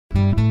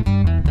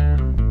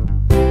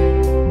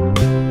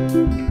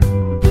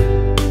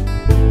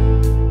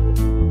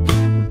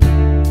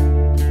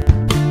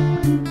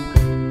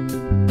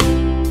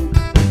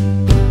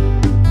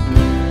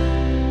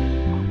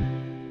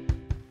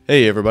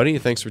Hey everybody,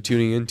 thanks for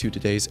tuning in to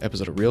today's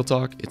episode of Real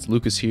Talk. It's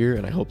Lucas here,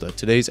 and I hope that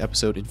today's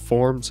episode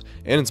informs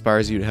and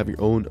inspires you to have your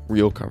own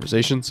real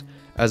conversations.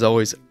 As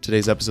always,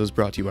 today's episode is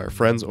brought to you by our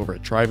friends over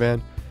at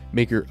Trivan,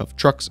 maker of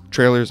trucks,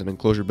 trailers, and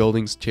enclosure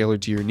buildings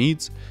tailored to your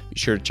needs. Be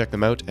sure to check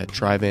them out at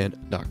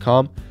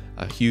trivan.com.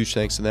 A huge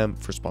thanks to them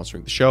for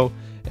sponsoring the show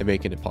and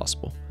making it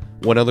possible.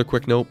 One other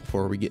quick note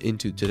before we get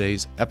into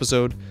today's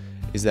episode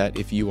is that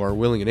if you are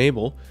willing and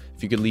able,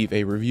 if you could leave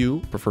a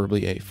review,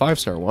 preferably a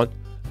 5-star one,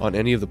 on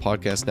any of the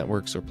podcast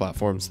networks or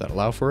platforms that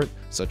allow for it,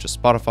 such as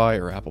Spotify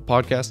or Apple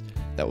Podcasts,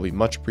 that will be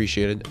much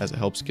appreciated as it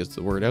helps get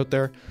the word out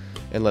there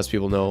and lets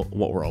people know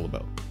what we're all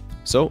about.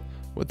 So,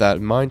 with that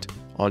in mind,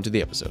 on to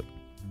the episode.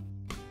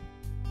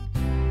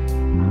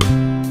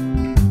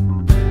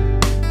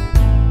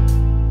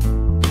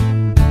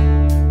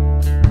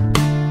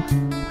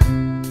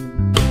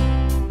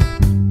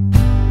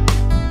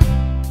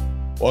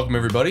 Welcome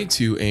everybody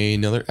to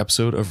another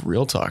episode of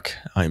Real Talk.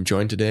 I'm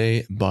joined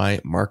today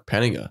by Mark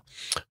Penninga,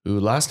 who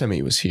last time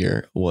he was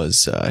here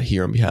was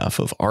here on behalf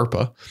of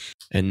ARPA,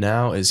 and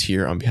now is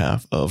here on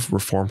behalf of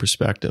Reform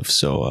Perspective.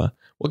 So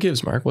what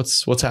gives, Mark?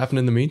 What's happened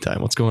in the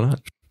meantime? What's going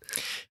on?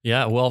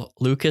 Yeah, well,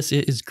 Lucas,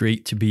 it is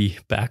great to be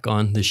back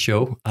on the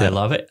show. Yeah. I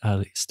love it.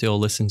 I still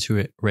listen to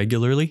it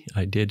regularly.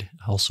 I did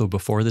also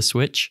before the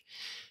switch.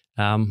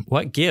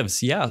 What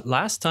gives? Yeah,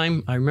 last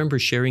time I remember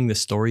sharing the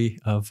story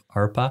of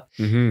ARPA.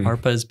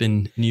 ARPA has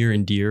been near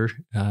and dear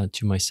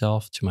to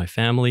myself, to my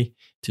family,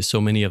 to so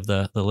many of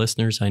the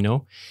listeners I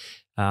know.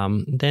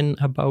 Then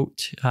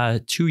about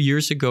 2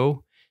 years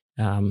ago,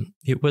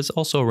 it was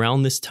also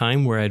around this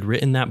time where I'd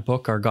written that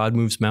book, Our God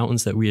Moves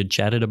Mountains, that we had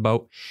chatted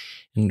about.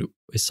 And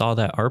I saw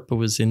that ARPA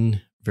was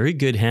in very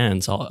good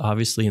hands,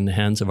 obviously in the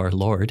hands of our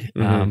Lord.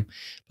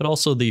 But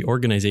also the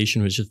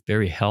organization was just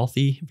very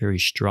healthy, very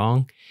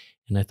strong.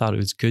 And I thought it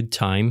was good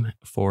time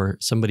for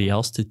somebody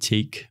else to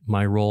take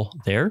my role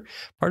there.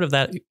 Part of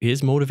that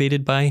is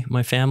motivated by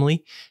my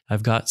family.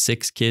 I've got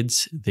 6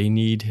 kids. They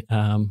need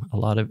a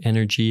lot of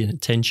energy and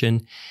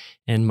attention,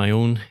 and my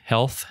own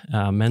health,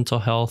 mental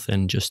health,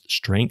 and just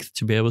strength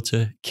to be able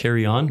to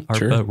carry on.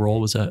 Sure. ARPA role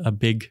was a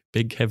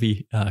big,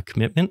 heavy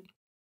commitment.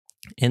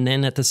 And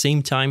then at the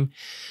same time,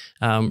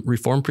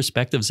 Reform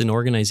Perspective is an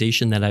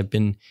organization that I've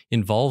been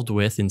involved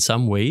with in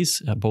some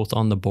ways, both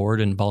on the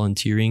board and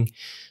volunteering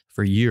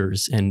for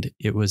years. And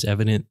it was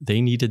evident they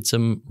needed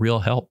some real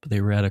help.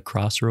 They were at a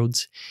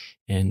crossroads.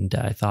 And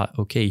I thought,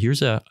 okay,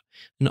 here's an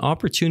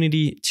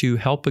opportunity to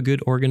help a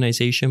good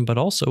organization, but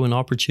also an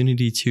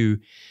opportunity to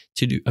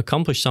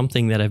accomplish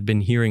something that I've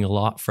been hearing a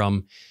lot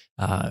from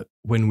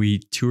when we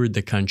toured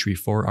the country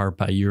for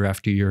ARPA year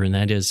after year. And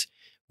that is,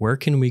 where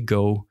can we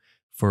go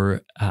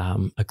for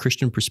a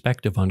Christian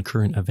perspective on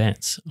current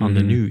events, on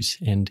the news?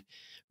 And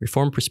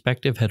Reform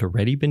Perspective had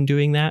already been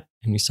doing that,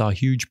 and we saw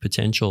huge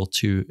potential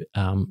to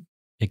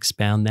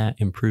expand that,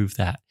 improve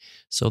that.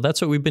 So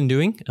that's what we've been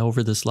doing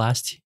over this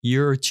last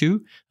year or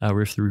two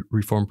with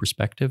Reform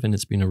Perspective, and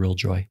it's been a real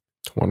joy.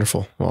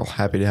 Wonderful. Well,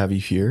 happy to have you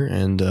here.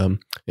 And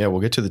yeah, we'll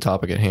get to the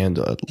topic at hand.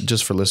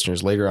 Just for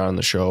listeners, later on in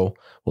the show,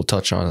 we'll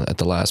touch on at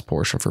the last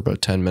portion for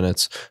about 10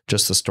 minutes,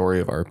 just the story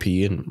of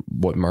RP and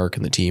what Mark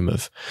and the team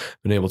have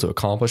been able to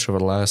accomplish over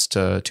the last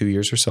 2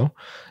 years or so.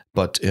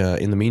 But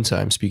in the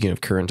meantime, speaking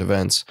of current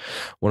events,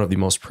 one of the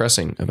most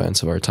pressing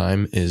events of our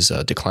time is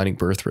declining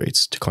birth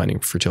rates, declining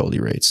fertility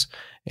rates.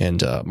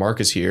 And Mark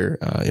is here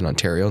in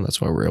Ontario, and that's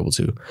why we're able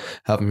to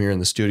have him here in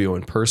the studio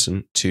in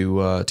person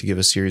to give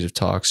a series of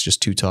talks, just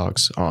 2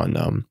 talks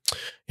on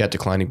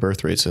declining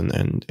birth rates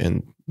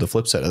and the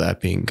flip side of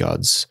that being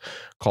God's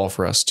call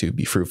for us to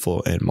be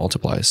fruitful and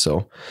multiply.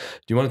 So, do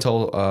you want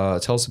to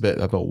tell us a bit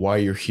about why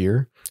you're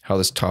here, how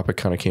this topic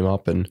kind of came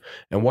up, and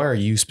why are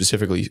you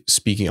specifically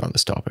speaking on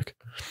this topic?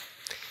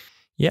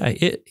 Yeah,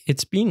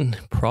 it's been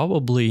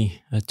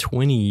probably a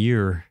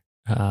 20-year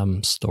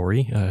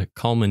story, a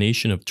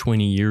culmination of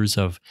 20 years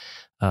of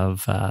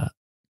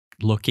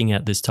looking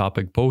at this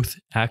topic, both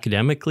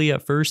academically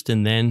at first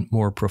and then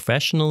more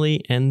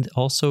professionally, and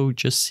also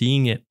just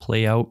seeing it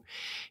play out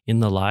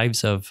in the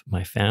lives of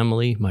my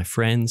family, my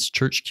friends,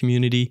 church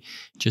community,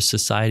 just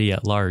society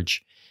at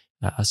large.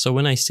 So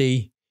when I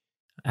say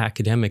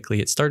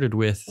academically, it started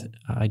with,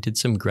 I did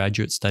some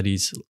graduate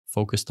studies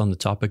focused on the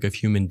topic of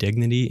human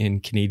dignity in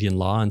Canadian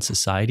law and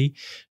society,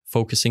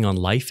 focusing on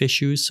life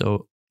issues.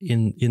 So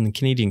in the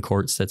Canadian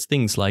courts, that's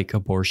things like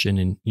abortion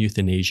and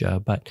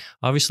euthanasia. But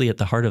obviously at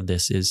the heart of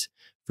this is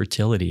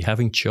fertility,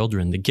 having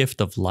children, the gift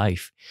of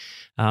life.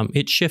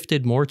 It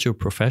shifted more to a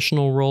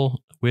professional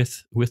role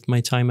with my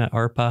time at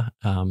ARPA.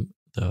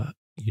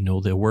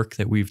 The work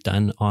that we've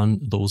done on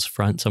those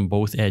fronts on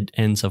both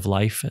ends of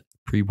life,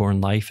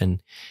 preborn life,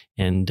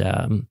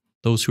 and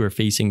those who are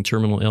facing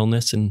terminal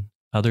illness and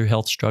other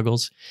health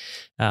struggles.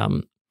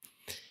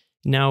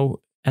 Now,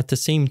 at the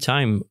same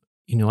time,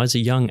 as a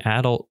young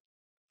adult,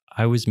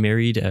 I was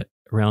married at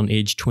around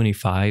age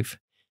 25,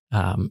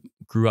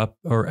 grew up,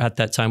 or at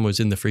that time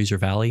was in the Fraser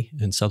Valley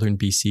in southern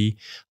BC.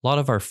 A lot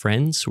of our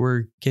friends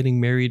were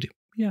getting married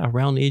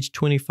around age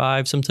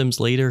 25, sometimes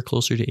later,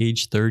 closer to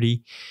age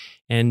 30.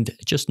 And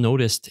just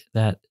noticed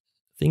that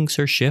things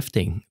are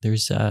shifting.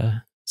 There's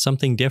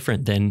something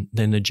different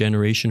than a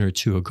generation or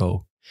two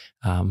ago.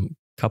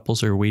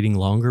 Couples are waiting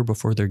longer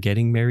before they're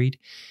getting married,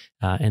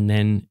 and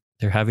then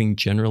they're having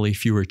generally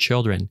fewer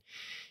children.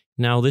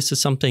 Now, this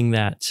is something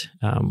that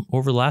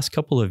over the last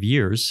couple of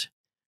years,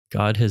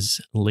 God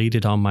has laid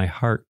it on my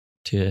heart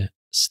to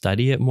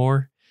study it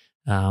more,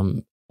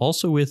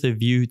 also with a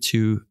view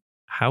to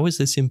how is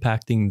this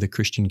impacting the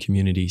Christian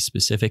community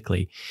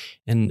specifically.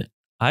 And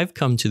I've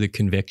come to the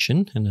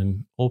conviction, and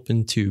I'm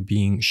open to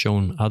being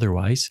shown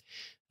otherwise,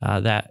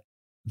 that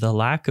the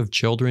lack of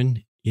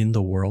children in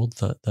the world,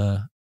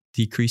 the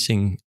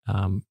decreasing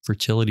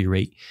fertility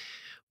rate,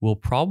 will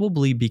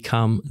probably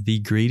become the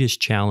greatest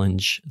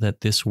challenge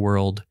that this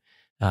world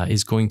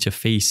is going to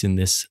face in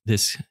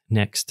this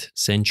next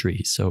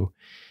century. So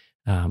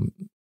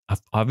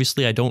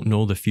obviously, I don't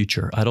know the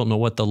future. I don't know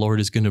what the Lord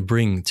is going to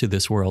bring to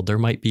this world. There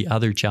might be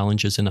other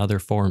challenges in other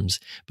forms.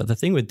 But the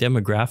thing with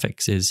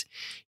demographics is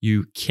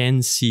you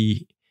can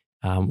see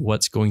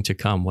what's going to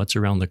come, what's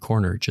around the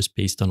corner, just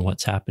based on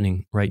what's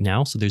happening right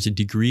now. So there's a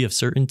degree of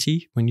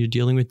certainty when you're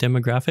dealing with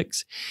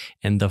demographics.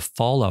 And the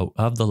fallout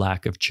of the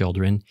lack of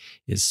children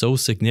is so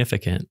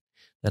significant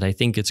that I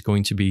think it's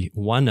going to be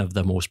one of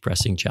the most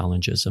pressing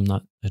challenges.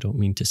 I don't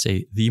mean to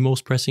say the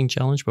most pressing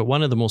challenge, but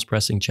one of the most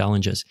pressing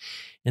challenges.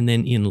 And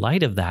then in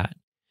light of that,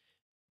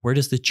 where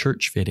does the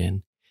church fit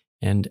in?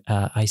 And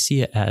I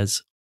see it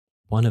as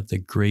one of the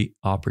great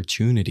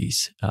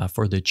opportunities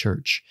for the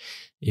church.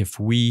 If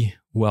we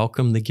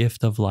welcome the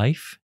gift of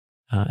life,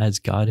 as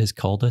God has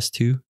called us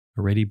to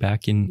already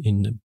back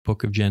in the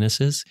book of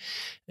Genesis,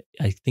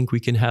 I think we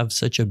can have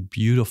such a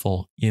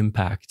beautiful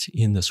impact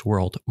in this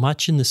world,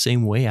 much in the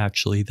same way,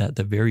 actually, that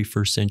the very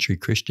first century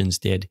Christians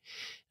did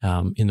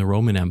in the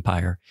Roman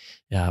Empire.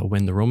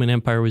 When the Roman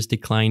Empire was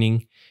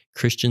declining,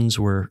 Christians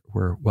were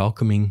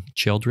welcoming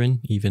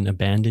children, even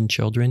abandoned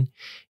children,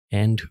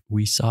 and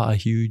we saw a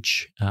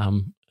huge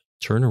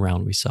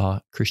turnaround. We saw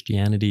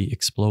Christianity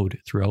explode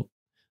throughout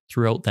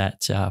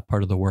that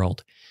part of the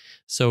world.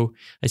 So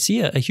I see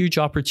a huge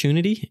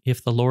opportunity,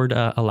 if the Lord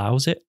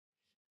allows it,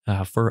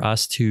 for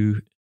us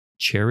to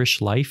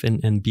cherish life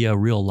and be a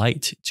real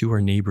light to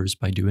our neighbors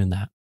by doing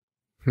that.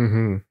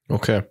 Mm-hmm.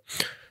 Okay.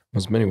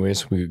 There's many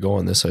ways we could go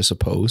on this, I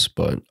suppose,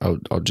 but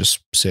I'll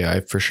just say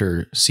I for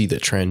sure see the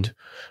trend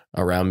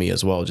around me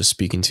as well. Just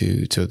speaking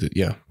to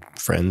the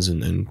friends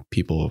and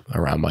people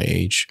around my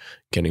age,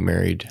 getting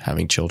married,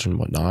 having children,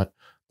 whatnot.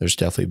 There's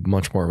definitely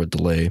much more of a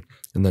delay.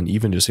 And then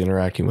even just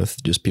interacting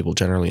with just people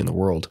generally in the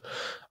world,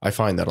 I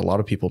find that a lot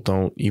of people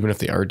don't, even if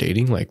they are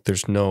dating, like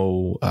there's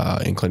no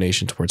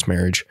inclination towards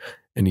marriage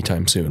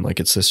anytime soon. Like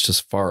it's this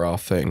just far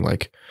off thing.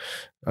 Like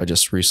I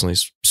just recently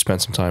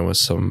spent some time with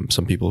some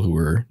people who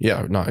were,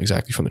 not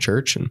exactly from the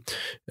church, and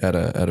at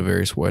a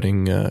various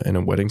wedding, in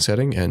a wedding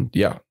setting. And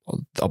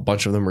a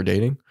bunch of them were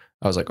dating.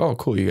 I was like, oh,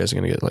 cool. You guys are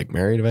going to get like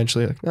married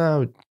eventually? Like,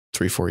 no,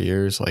 3-4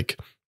 years. Like,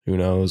 who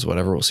knows,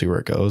 whatever, we'll see where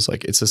it goes.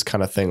 Like, it's this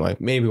kind of thing,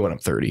 like maybe when I'm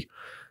 30,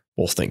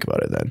 we'll think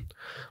about it then.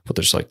 But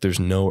there's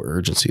no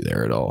urgency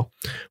there at all.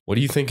 What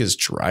do you think is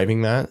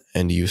driving that?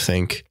 And do you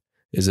think,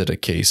 is it a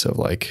case of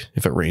like,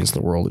 if it rains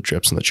in the world, it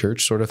drips in the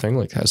church sort of thing?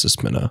 Like, has this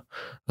been a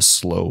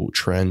slow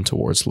trend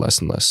towards less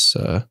and less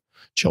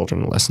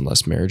children, less and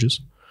less marriages,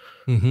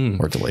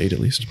 or delayed at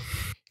least?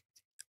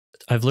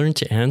 I've learned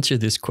to answer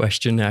this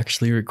question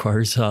actually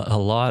requires a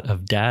lot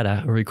of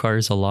data,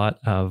 requires a lot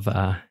of,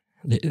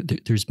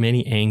 there's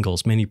many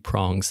angles, many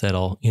prongs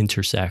that'll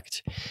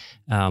intersect.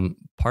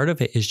 Part of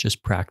it is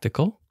just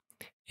practical.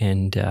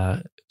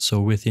 And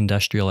so with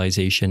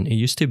industrialization, it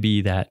used to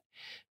be that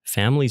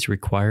families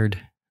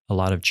required a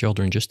lot of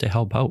children just to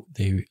help out.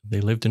 They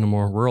lived in a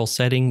more rural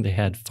setting, they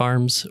had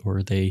farms,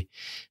 or they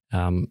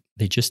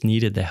just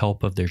needed the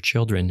help of their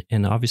children.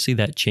 And obviously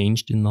that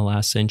changed in the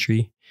last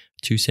century,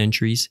 2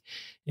 centuries,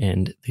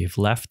 and they've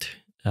left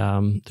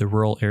the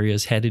rural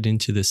areas, headed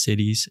into the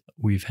cities.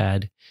 We've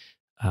had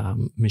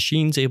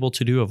machines able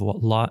to do a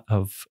lot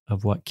of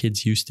what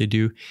kids used to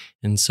do.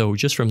 And so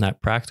just from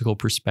that practical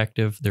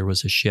perspective, there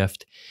was a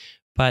shift.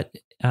 But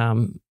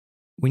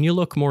when you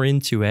look more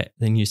into it,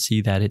 then you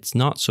see that it's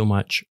not so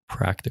much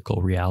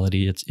practical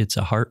reality. It's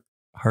a heart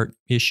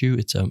issue.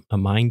 It's a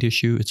mind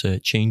issue. It's a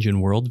change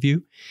in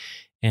worldview.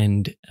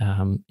 And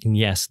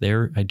yes,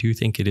 there, I do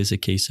think it is a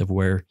case of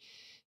where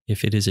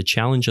if it is a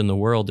challenge in the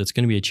world, it's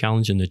going to be a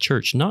challenge in the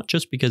church, not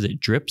just because it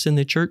drips in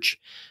the church,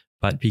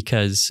 but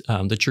because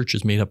the church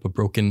is made up of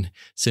broken,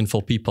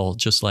 sinful people,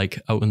 just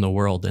like out in the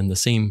world. And the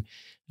same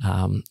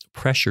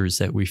pressures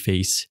that we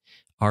face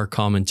are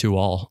common to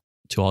all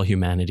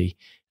humanity.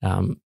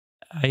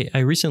 I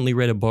recently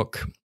read a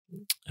book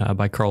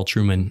by Carl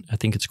Trueman. I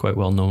think it's quite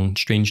well known,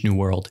 Strange New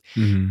World.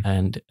 Mm-hmm.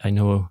 And I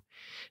know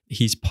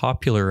he's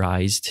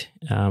popularized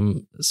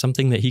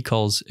something that he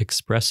calls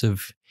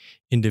expressive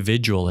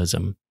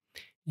individualism.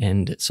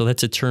 And so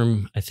that's a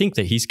term I think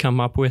that he's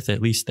come up with,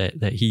 at least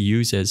that he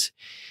uses,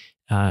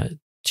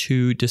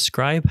 to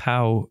describe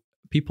how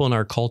people in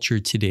our culture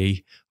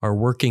today are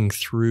working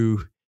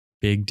through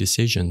big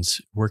decisions,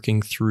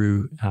 working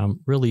through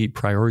really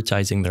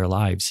prioritizing their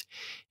lives.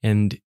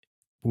 And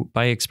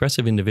by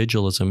expressive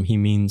individualism, he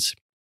means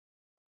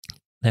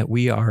that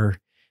we are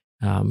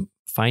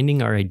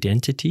finding our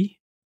identity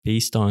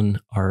based on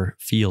our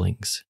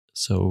feelings.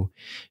 So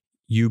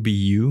you be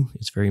you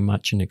is very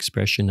much an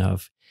expression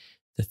of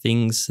the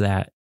things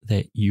that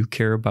you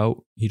care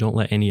about. You don't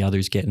let any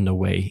others get in the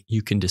way.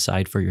 You can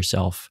decide for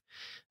yourself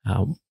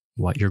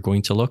what you're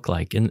going to look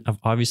like. And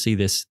obviously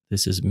this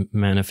is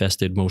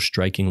manifested most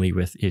strikingly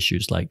with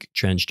issues like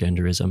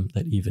transgenderism,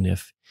 that even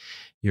if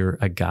you're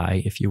a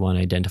guy, if you want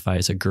to identify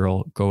as a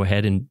girl, go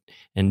ahead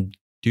and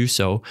do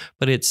so.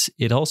 But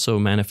it also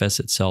manifests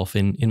itself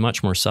in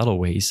much more subtle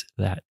ways,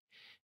 that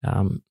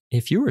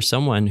if you are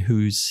someone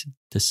who's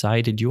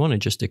decided you want to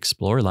just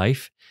explore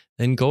life,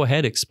 then go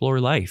ahead, explore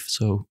life.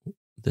 So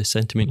the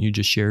sentiment you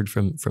just shared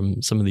from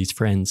some of these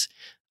friends,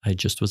 I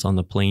just was on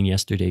the plane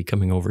yesterday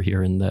coming over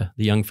here, and the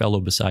young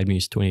fellow beside me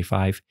is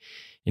 25,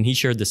 and he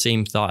shared the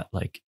same thought,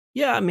 like,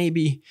 yeah,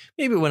 maybe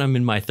when I'm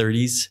in my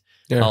 30s,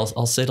 yeah,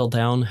 I'll settle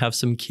down, have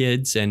some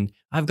kids, and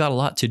I've got a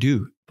lot to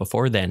do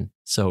before then.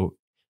 So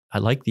I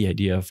like the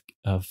idea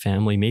of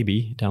family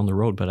maybe down the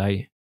road, but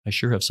I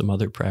sure have some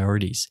other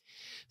priorities.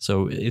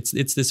 So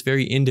it's this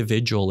very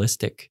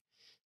individualistic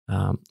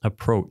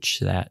approach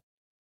that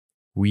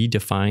we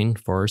define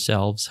for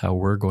ourselves how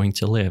we're going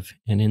to live.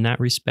 And in that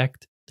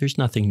respect, there's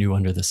nothing new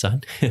under the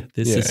sun.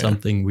 This is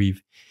something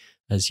we've,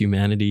 as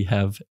humanity,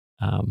 have,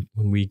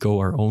 when we go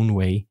our own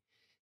way,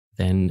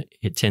 then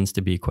it tends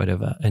to be quite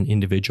an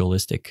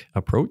individualistic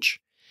approach.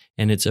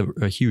 And it's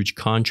a huge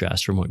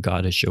contrast from what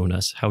God has shown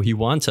us, how he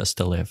wants us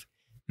to live.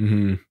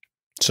 Mm-hmm.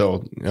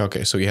 So,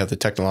 okay, so you have the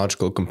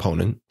technological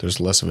component, there's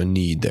less of a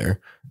need there.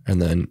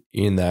 And then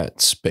in that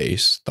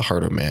space, the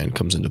heart of man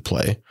comes into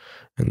play.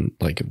 And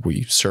like, if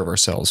we serve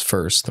ourselves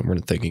first, then we're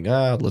thinking,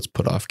 let's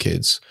put off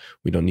kids.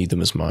 We don't need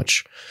them as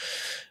much.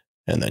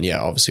 And then,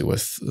 obviously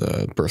with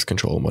birth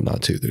control and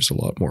whatnot too, there's a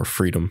lot more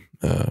freedom,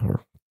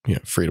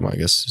 freedom, I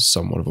guess, is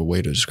somewhat of a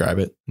way to describe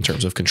it in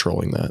terms of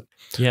controlling that.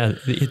 Yeah,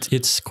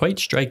 it's quite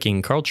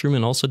striking. Carl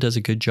Trueman also does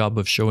a good job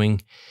of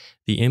showing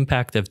the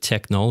impact of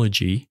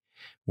technology,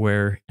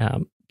 where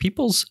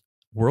people's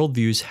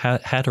worldviews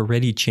had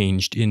already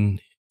changed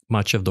in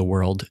much of the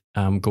world,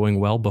 going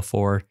well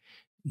before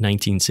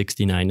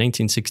 1969.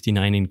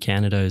 1969 in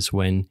Canada is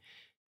when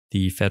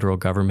the federal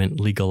government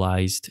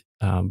legalized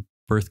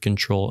birth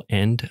control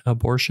and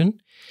abortion.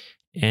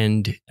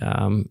 And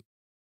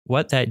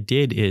what that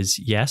did is,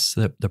 yes,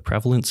 the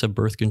prevalence of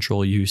birth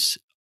control use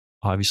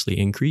obviously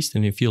increased.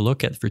 And if you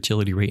look at the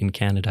fertility rate in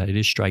Canada, it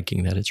is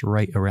striking that it's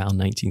right around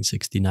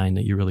 1969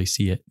 that you really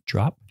see it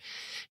drop.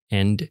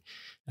 And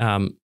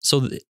so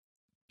the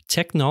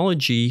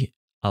technology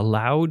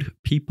allowed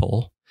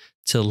people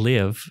to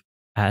live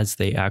as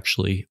they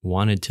actually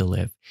wanted to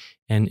live.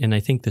 And I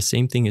think the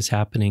same thing is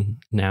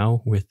happening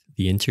now with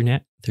the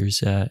internet.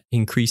 There's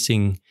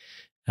increasing,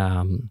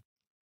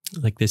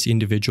 like this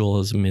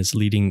individualism is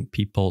leading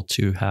people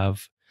to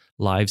have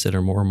lives that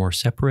are more and more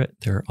separate.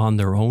 They're on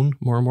their own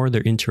more and more.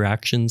 Their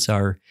interactions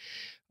are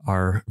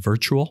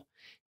virtual.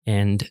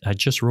 And I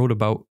just wrote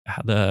about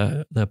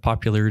the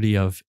popularity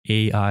of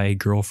AI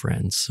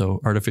girlfriends,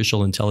 so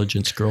artificial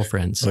intelligence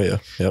girlfriends. Oh, yeah.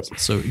 Yep.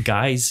 So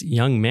guys,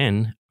 young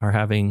men are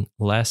having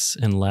less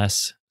and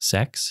less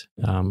sex.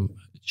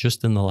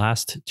 Just in the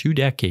last 2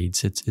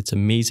 decades, it's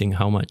amazing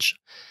how much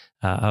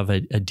of a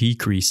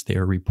decrease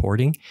they're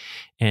reporting.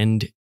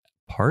 And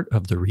part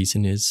of the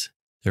reason is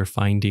they're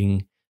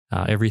finding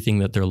everything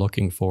that they're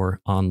looking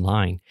for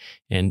online.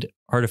 And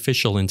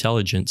artificial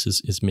intelligence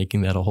is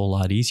making that a whole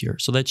lot easier.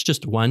 So that's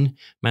just one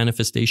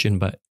manifestation.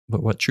 But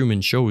what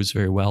Trueman shows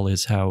very well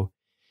is how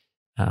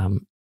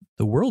the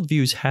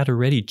worldviews had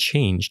already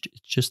changed.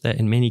 It's just that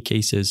in many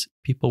cases,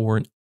 people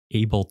weren't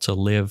able to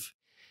live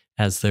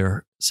as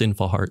their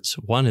sinful hearts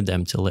wanted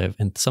them to live.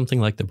 And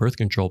something like the birth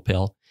control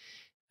pill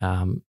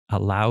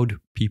allowed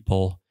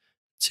people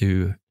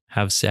to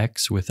have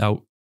sex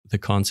without the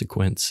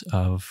consequence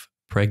of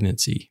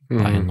pregnancy,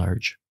 by and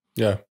large.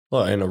 Yeah.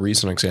 Well, and a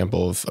recent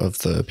example of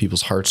the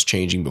people's hearts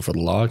changing before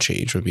the law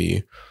change would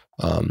be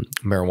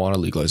marijuana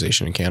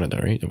legalization in Canada,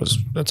 right?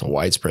 That's a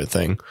widespread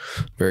thing,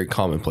 very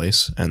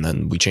commonplace. And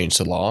then we changed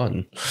the law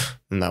and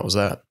that was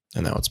that.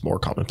 And now it's more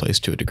commonplace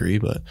to a degree,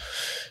 but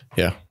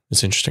yeah,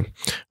 it's interesting.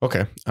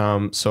 Okay.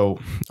 So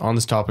on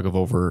this topic of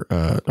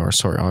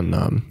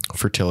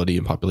fertility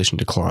and population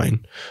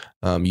decline,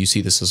 you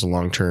see this as a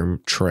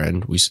long-term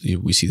trend. We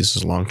see this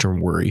as a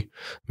long-term worry.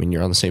 I mean,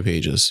 you're on the same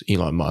page as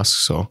Elon Musk,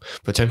 so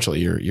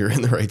potentially you're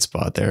in the right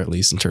spot there, at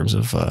least in terms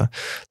of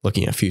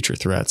looking at future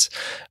threats.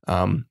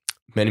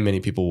 Many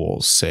people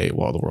will say,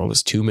 well, the world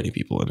has too many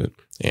people in it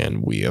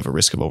and we have a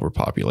risk of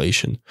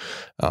overpopulation.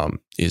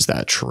 Is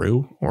that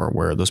true? Or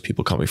where are those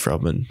people coming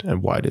from?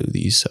 And why do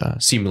these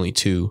seemingly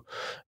two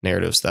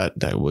narratives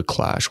that would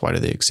clash, why do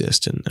they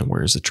exist? And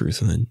where is the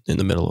truth in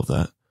the middle of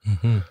that?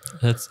 Mm-hmm.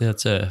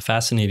 That's a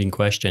fascinating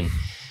question,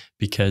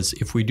 because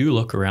if we do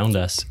look around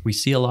us, we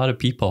see a lot of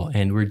people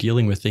and we're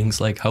dealing with things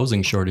like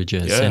housing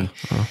shortages and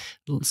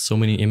so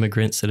many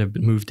immigrants that have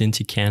moved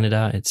into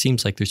Canada. It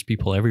seems like there's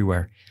people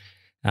everywhere.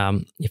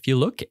 If you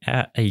look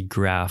at a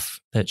graph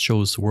that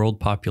shows world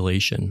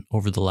population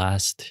over the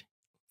last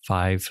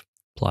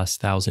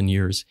 5,000+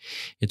 years,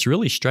 it's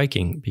really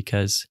striking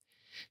because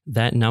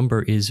that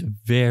number is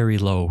very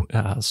low.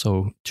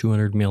 So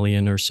 200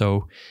 million or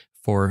so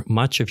for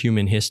much of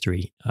human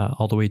history,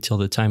 all the way till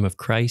the time of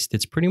Christ.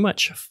 It's pretty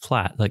much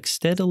flat, like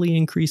steadily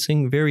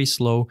increasing, very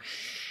slow,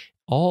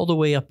 all the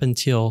way up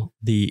until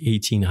the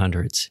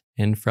 1800s.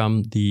 And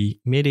from the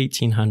mid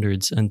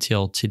 1800s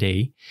until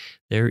today,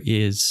 there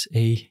is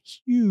a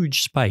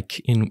huge spike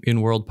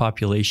in world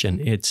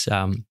population. It's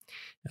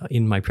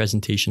in my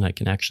presentation, I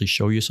can actually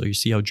show you, so you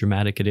see how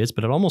dramatic it is,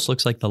 but it almost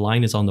looks like the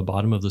line is on the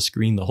bottom of the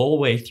screen the whole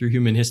way through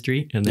human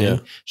history and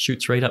then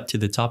shoots right up to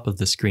the top of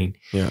the screen.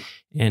 Yeah.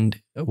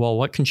 And well,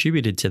 what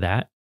contributed to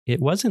that?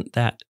 It wasn't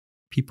that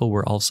people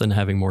were all of a sudden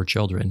having more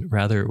children.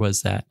 Rather, it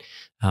was that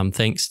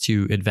thanks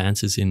to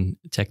advances in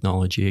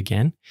technology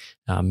again,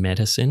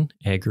 medicine,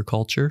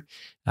 agriculture,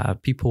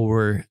 people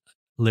were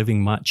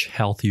living much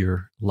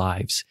healthier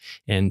lives.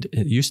 And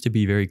it used to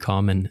be very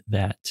common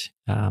that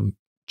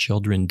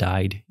children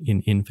died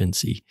in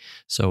infancy.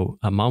 So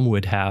a mom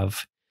would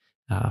have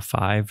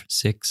 5,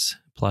 6+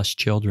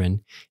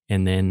 children,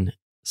 and then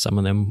some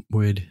of them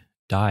would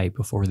die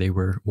before they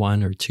were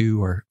 1 or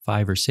 2 or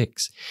 5 or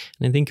 6.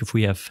 And I think if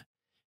we have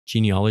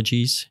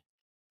genealogies,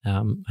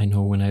 I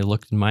know when I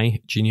looked in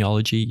my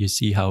genealogy, you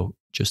see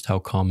just how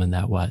common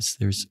that was.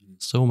 There's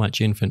so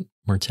much infant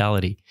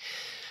mortality.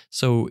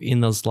 So in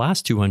those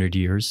last 200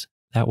 years,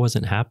 that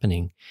wasn't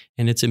happening.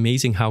 And it's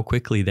amazing how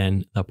quickly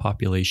then the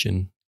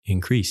population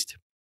increased.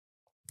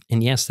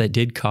 And yes, that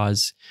did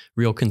cause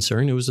real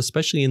concern. It was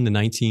especially in the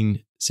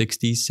 1960s,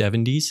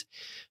 70s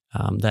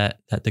that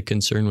the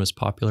concern was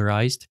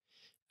popularized.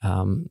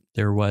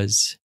 There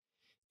was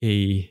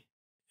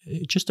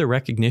just a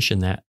recognition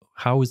that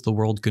how is the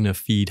world going to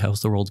feed?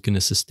 How's the world going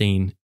to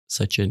sustain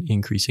such an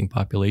increasing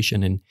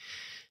population? And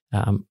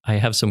I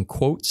have some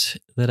quotes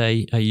that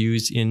I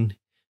use in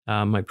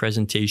my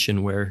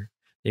presentation where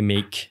they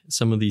make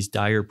some of these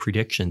dire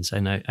predictions.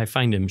 And I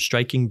find them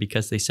striking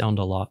because they sound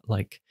a lot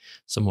like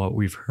some of what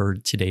we've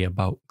heard today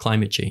about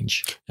climate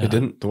change.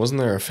 Wasn't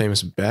there a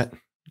famous bet?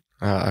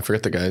 I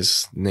forget the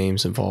guy's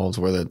names involved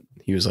where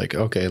he was like,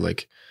 okay,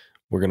 like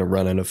we're going to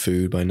run out of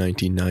food by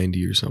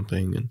 1990 or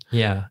something. And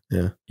yeah.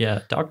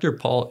 Dr.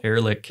 Paul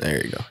Ehrlich.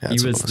 There you go.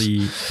 He was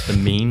the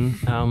main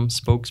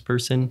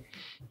spokesperson.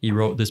 He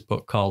wrote this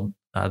book called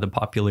The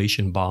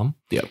Population Bomb.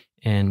 Yep.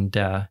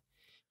 And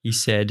he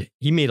said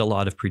he made a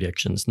lot of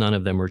predictions. None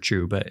of them were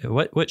true. But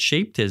what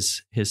shaped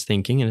his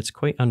thinking, and it's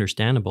quite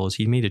understandable, is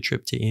he made a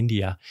trip to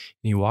India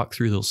and he walked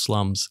through those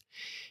slums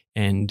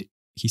and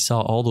he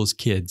saw all those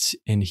kids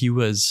and he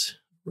was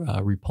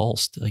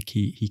repulsed. Like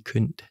he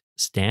couldn't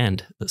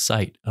stand the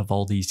sight of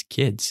all these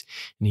kids.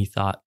 And he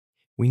thought,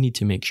 we need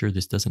to make sure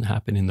this doesn't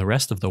happen in the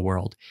rest of the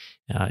world.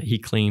 He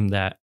claimed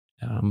that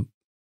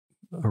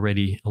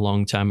already a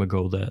long time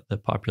ago, the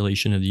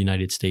population of the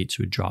United States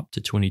would drop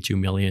to 22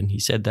 million. He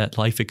said that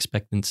life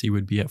expectancy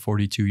would be at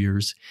 42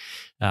 years.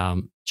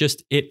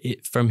 Just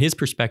from his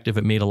perspective,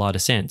 it made a lot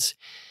of sense.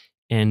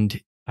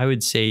 And I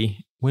would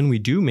say when we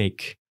do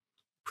make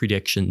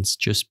predictions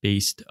just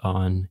based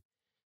on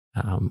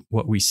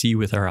what we see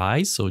with our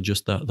eyes, so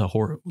just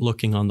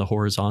looking on the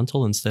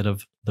horizontal instead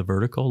of the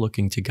vertical,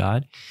 looking to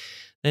God,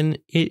 then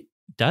it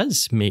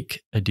does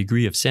make a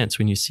degree of sense.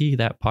 When you see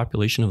that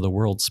population of the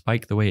world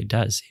spike the way it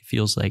does, it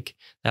feels like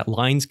that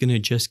line's going to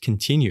just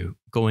continue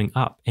going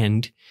up.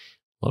 And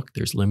look,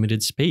 there's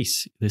limited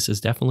space. This is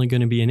definitely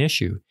going to be an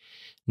issue.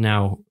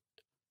 Now,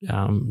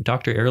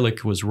 Dr.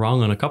 Ehrlich was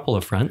wrong on a couple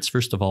of fronts.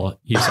 First of all,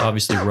 he's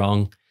obviously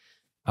wrong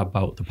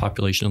about the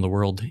population of the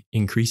world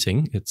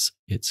increasing.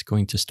 It's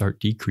going to start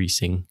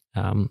decreasing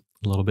a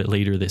little bit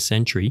later this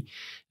century.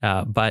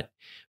 But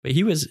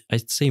he was,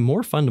 I'd say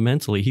more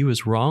fundamentally, he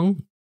was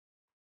wrong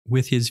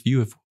with his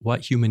view of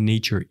what human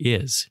nature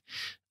is.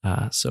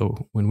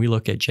 So when we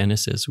look at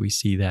Genesis, we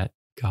see that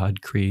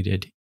God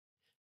created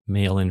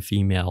male and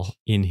female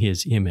in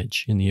his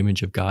image. In the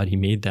image of God, he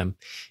made them.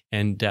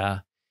 And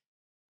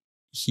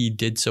he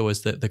did so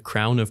as the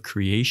crown of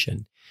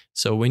creation.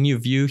 So when you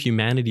view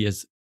humanity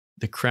as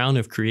the crown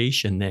of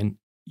creation, then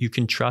you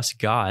can trust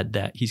God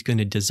that he's going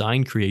to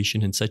design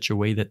creation in such a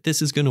way that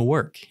this is going to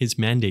work. His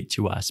mandate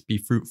to us, be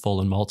fruitful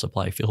and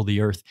multiply, fill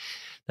the earth,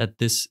 that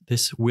this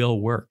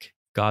will work.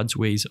 God's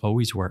ways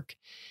always work.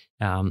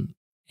 And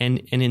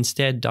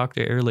instead,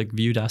 Dr. Ehrlich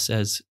viewed us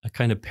as a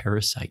kind of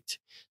parasite,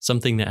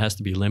 something that has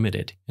to be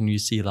limited. And you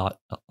see a lot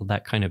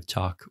that kind of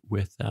talk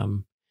with,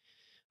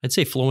 I'd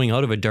say, flowing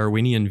out of a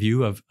Darwinian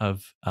view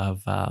of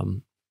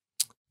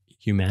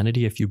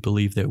humanity. If you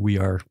believe that we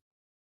are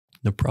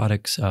the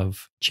products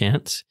of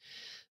chance,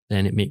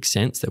 then it makes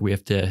sense that we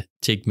have to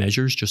take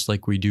measures, just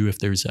like we do if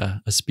there's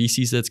a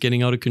species that's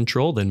getting out of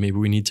control. Then maybe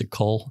we need to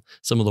cull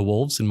some of the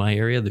wolves in my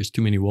area. There's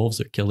too many wolves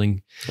that are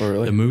killing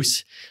the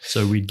moose.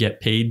 So we'd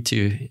get paid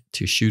to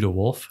shoot a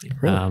wolf.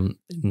 Really?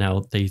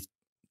 Now they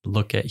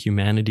look at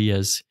humanity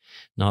as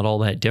not all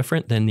that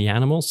different than the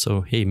animals.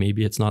 So, hey,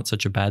 maybe it's not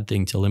such a bad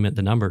thing to limit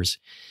the numbers.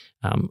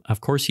 Of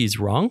course, he's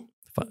wrong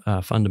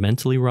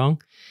fundamentally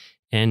wrong.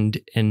 And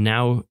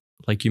now,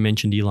 like you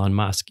mentioned, Elon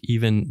Musk,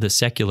 even the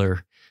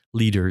secular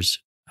leaders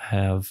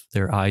have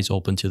their eyes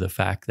open to the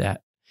fact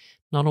that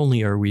not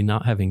only are we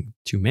not having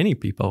too many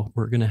people,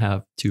 we're going to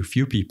have too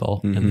few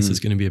people. And this is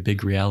going to be a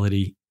big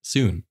reality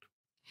soon.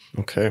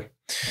 Okay.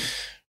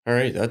 All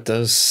right.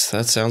 That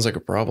sounds like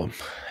a problem.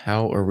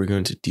 How are we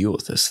going to deal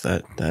with this?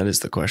 That is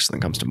the question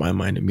that comes to my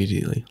mind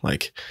immediately.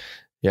 Like,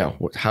 yeah,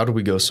 how do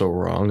we go so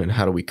wrong, and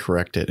how do we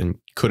correct it? And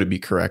could it be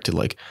corrected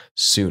like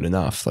soon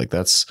enough? Like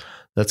that's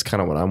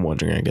kind of what I'm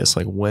wondering, I guess.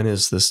 Like, when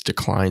is this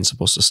decline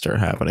supposed to start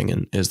happening,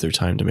 and is there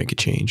time to make a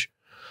change?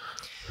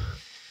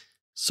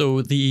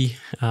 So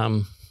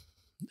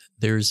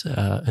there's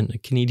a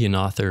Canadian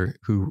author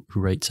who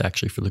writes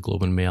actually for the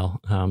Globe and Mail.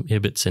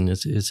 Ibbotson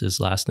is his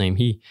last name.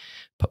 He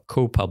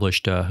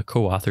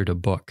co-authored a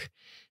book,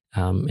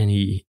 and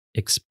he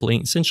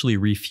essentially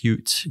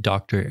refutes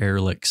Dr.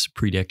 Ehrlich's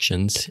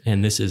predictions.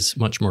 And this is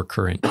much more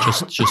current,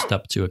 just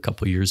up to a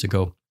couple of years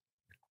ago.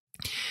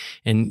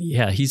 And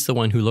yeah, he's the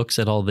one who looks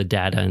at all the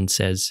data and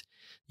says,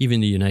 even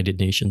the United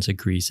Nations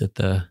agrees that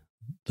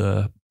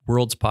the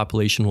world's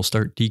population will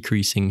start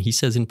decreasing, he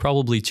says, in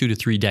probably 2 to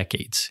 3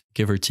 decades,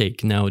 give or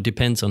take. Now, it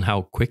depends on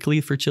how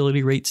quickly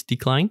fertility rates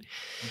decline.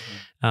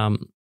 I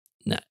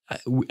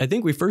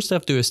think we first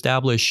have to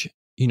establish,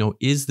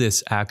 is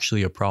this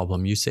actually a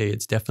problem? You say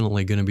it's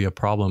definitely going to be a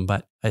problem,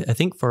 but I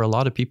think for a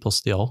lot of people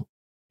still,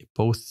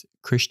 both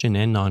Christian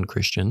and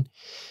non-Christian,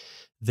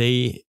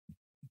 they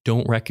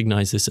don't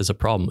recognize this as a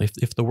problem.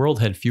 If the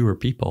world had fewer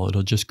people,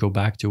 it'll just go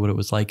back to what it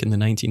was like in the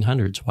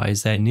 1900s. Why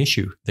is that an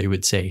issue? They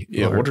would say.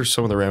 Yeah. What are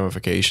some of the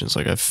ramifications?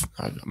 Like,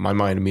 my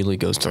mind immediately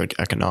goes to like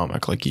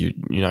economic. Like you're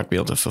not gonna be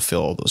able to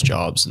fulfill all those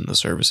jobs and the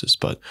services,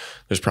 but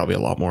there's probably a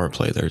lot more at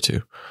play there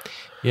too.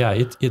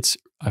 Yeah, it's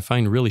I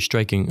find really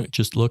striking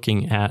just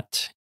looking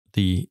at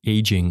the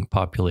aging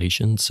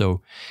population.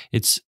 So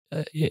it's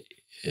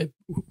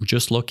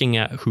just looking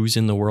at who's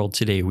in the world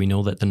today. We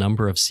know that the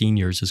number of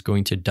seniors is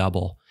going to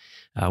double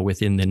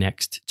within the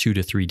next 2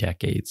 to 3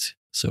 decades.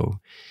 So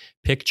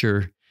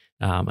picture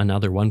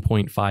another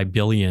 1.5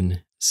 billion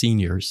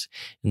seniors.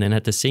 And then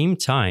at the same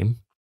time,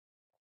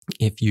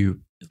 if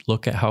you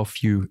look at how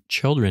few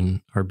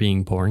children are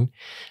being born,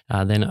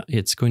 then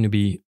it's going to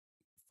be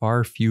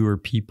far fewer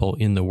people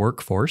in the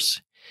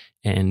workforce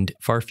and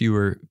far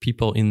fewer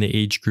people in the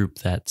age group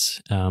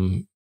that's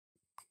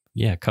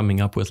coming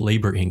up with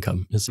labor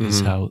income is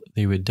how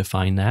they would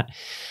define that.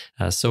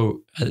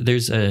 So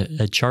there's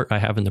a chart I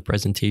have in the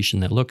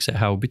presentation that looks at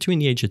how between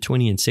the age of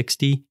 20 and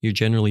 60, you're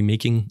generally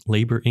making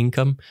labor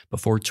income.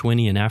 Before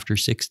 20 and after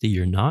 60,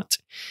 you're not.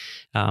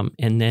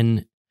 And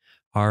then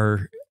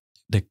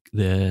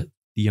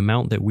the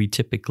amount that we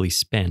typically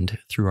spend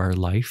through our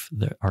life,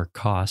 our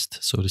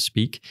cost, so to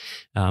speak,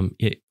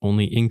 it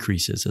only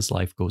increases as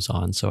life goes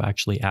on. So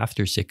actually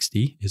after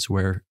 60 is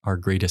where our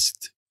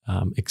greatest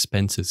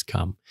expenses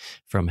come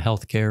from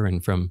healthcare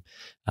and from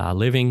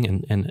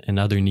living and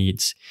other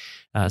needs.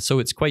 So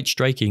it's quite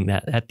striking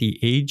that at the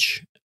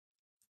age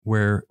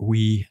where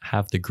we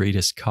have the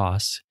greatest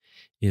costs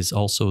is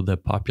also the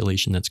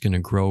population that's going to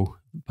grow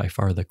by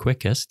far the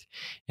quickest,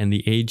 and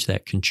the age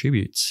that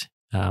contributes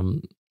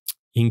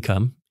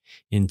income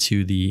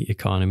into the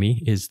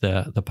economy is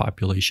the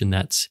population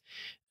that's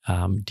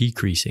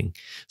decreasing.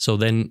 So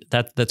then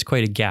that's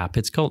quite a gap.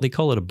 They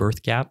call it a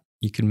birth gap.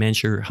 You can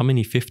measure how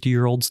many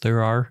 50-year-olds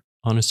there are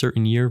on a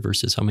certain year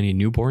versus how many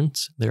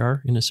newborns there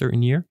are in a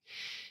certain year.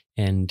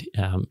 And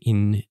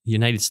in the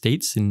United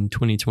States in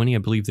 2020, I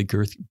believe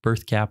the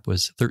birth gap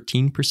was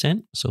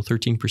 13%, so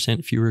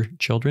 13% fewer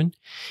children.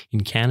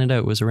 In Canada,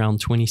 it was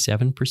around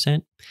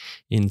 27%.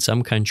 In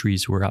some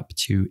countries, we're up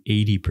to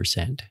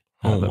 80%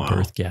 of a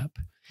birth gap.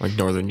 Like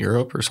Northern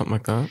Europe or something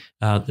like that?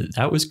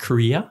 That was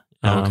Korea.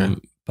 Okay.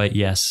 But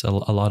yes, a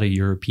lot of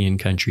European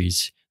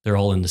countries, they're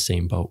all in the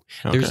same boat.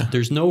 Okay.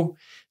 There's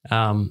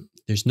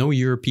no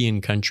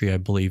European country, I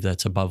believe,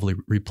 that's above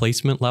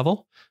replacement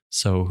level.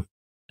 So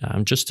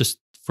just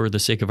for the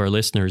sake of our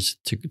listeners,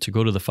 to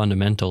go to the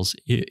fundamentals,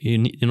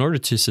 in order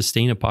to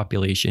sustain a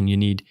population, you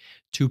need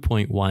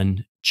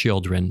 2.1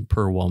 children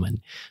per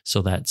woman.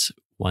 So that's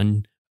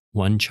one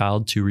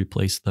child to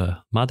replace the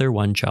mother,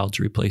 one child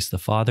to replace the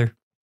father,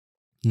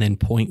 and then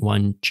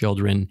 0.1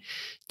 children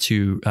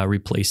to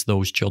replace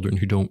those children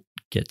who don't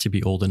get to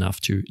be old enough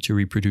to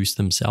reproduce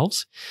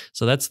themselves.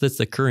 So that's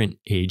the current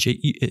age.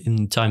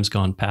 In times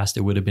gone past,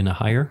 it would have been a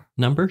higher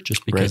number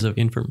just because of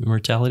infant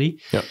mortality.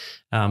 Yep.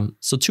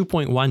 So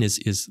 2.1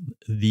 is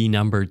the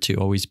number to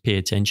always pay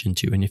attention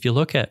to. And if you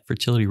look at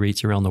fertility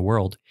rates around the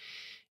world,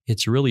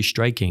 it's really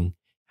striking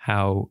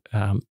how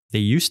they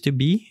used to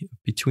be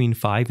between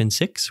 5 and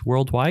 6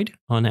 worldwide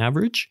on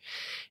average.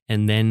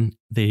 And then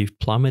they've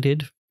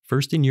plummeted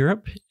first in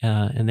Europe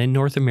and then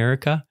North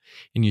America.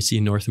 And you see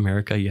in North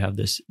America, you have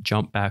this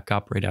jump back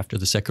up right after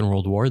the Second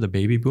World War, the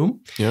baby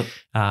boom. Yep.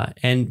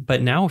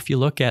 But now if you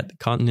look at the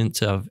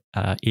continents of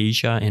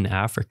Asia and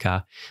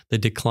Africa, the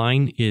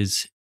decline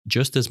is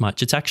just as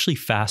much. It's actually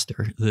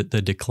faster, the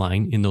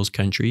decline in those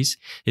countries.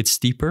 It's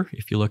steeper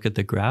if you look at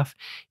the graph.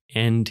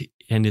 And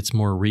it's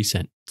more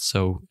recent.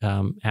 So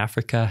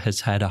Africa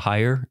has had a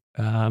higher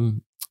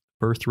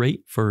birth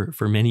rate for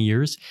many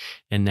years,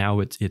 and now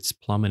it's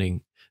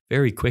plummeting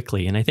very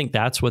quickly. And I think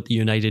that's what the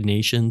United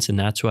Nations and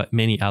that's what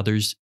many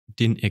others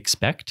didn't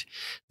expect.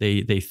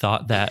 They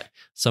thought that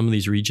some of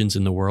these regions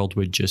in the world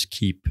would just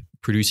keep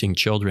producing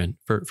children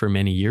for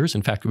many years.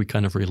 In fact, we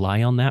kind of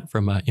rely on that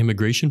from an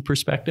immigration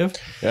perspective.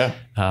 Yeah.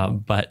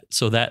 But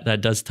so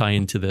that does tie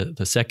into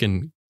the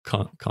second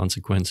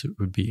consequence. It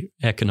would be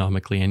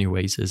economically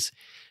anyways, is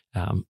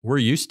we're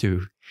used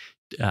to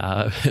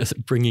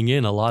bringing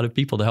in a lot of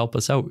people to help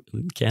us out.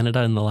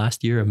 Canada in the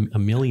last year, a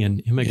million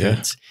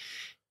immigrants. Yeah.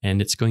 And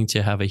it's going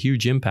to have a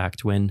huge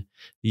impact when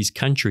these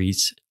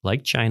countries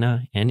like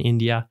China and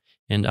India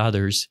and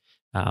others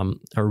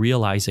are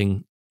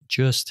realizing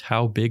just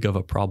how big of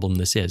a problem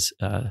this is.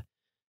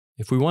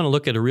 If we want to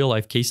look at a real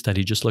life case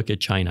study, just look at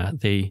China.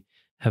 They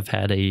have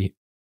had a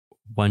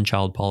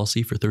one-child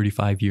policy for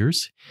 35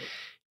 years.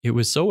 It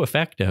was so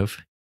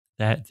effective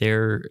that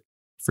their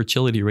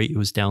fertility rate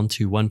was down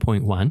to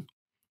 1.1.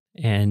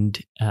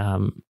 And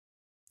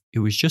it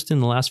was just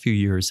in the last few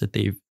years that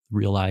they've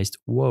realized,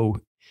 whoa,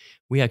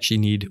 we actually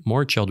need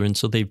more children.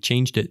 So they've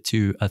changed it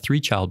to a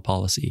 3-child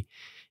policy.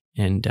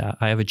 And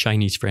I have a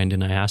Chinese friend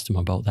and I asked him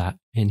about that.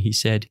 And he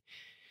said,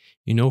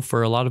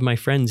 for a lot of my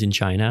friends in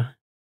China,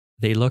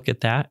 they look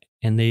at that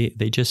and they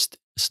just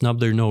snub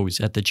their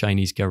nose at the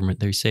Chinese government.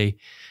 They say,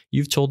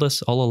 you've told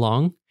us all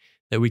along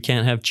that we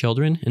can't have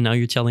children. And now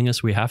you're telling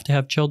us we have to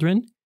have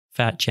children.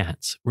 Fat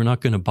chance. We're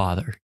not going to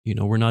bother.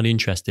 We're not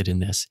interested in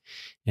this.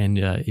 And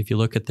if you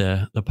look at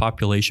the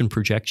population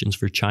projections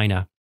for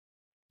China,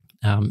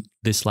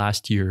 this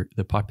last year,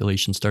 the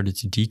population started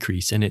to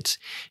decrease, and it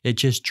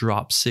just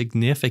dropped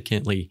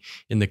significantly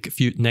in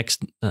the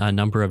next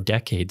number of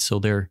decades. So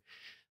their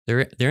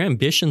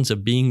ambitions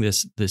of being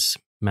this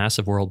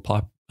massive world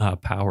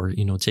power,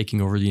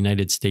 taking over the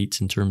United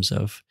States in terms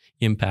of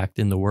impact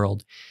in the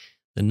world,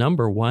 the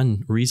number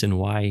one reason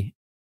why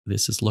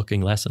this is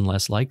looking less and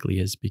less likely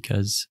is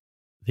because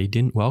they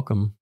didn't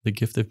welcome the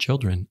gift of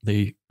children.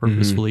 They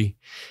purposefully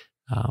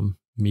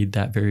made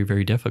that very,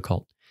 very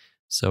difficult.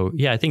 So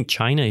yeah, I think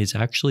China is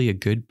actually a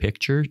good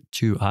picture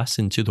to us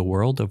and to the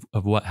world of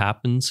what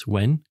happens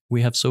when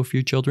we have so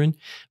few children,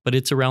 but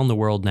it's around the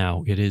world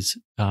now. It is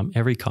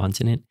every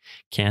continent.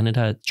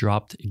 Canada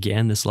dropped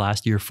again this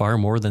last year far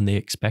more than they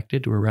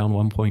expected. We're around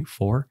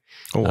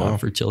 1.4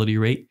 fertility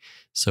rate.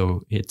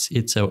 So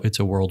it's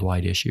a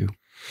worldwide issue.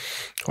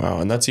 Wow.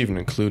 And that's even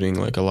including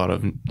like a lot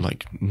of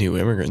like new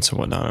immigrants and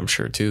whatnot, I'm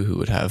sure too, who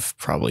would have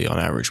probably on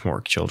average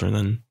more children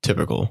than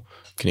typical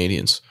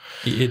Canadians.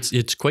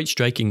 It's quite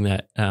striking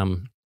that I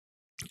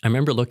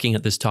remember looking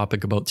at this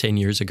topic about 10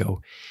 years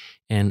ago.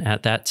 And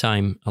at that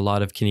time, a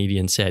lot of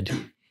Canadians said,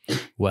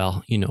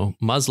 well,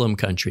 Muslim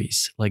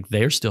countries, like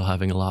they're still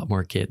having a lot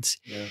more kids.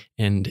 Yeah.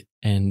 And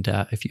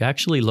if you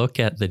actually look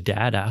at the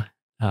data,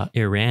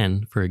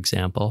 Iran, for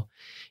example,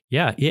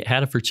 yeah, it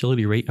had a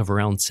fertility rate of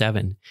around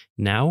 7.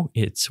 Now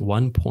it's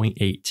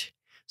 1.8.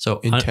 So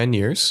in 10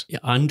 years?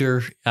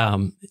 Under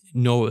 10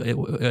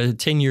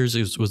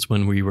 years was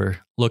when we were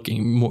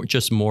looking more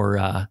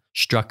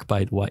struck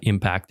by what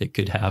impact it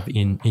could have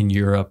in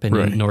Europe and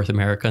in North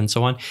America and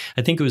so on.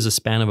 I think it was a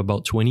span of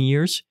about 20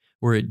 years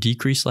where it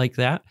decreased like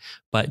that,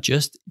 but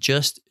just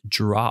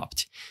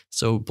dropped.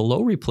 So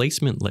below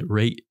replacement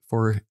rate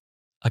for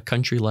a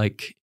country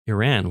like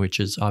Iran, which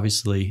is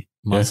obviously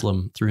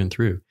Muslim through and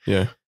through.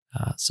 Yeah.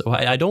 So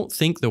I don't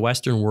think the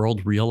Western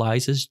world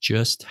realizes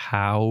just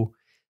how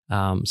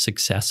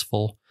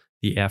successful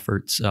the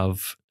efforts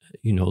of,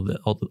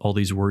 all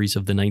these worries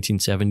of the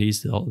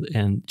 1970s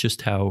and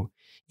just how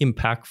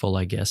impactful,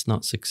 I guess,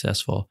 not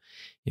successful,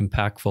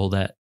 impactful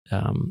that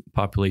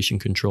population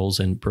controls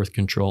and birth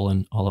control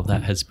and all of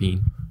that has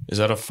been. Is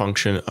that a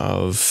function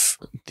of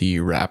the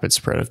rapid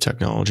spread of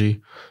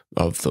technology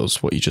of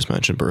those, what you just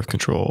mentioned, birth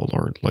control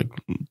or like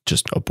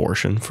just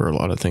abortion for a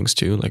lot of things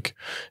too? Like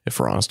if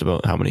we're honest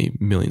about how many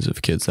millions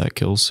of kids that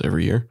kills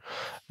every year.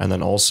 And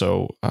then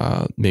also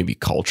maybe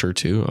culture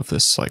too of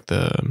this, like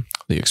the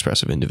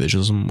expressive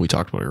individualism we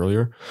talked about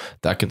earlier,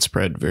 that can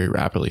spread very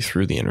rapidly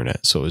through the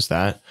internet. So is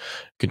that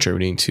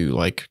contributing to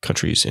like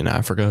countries in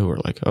Africa who are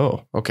like,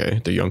 oh,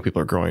 okay, the young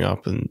people are growing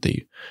up and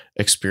they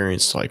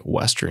experience like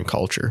Western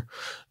culture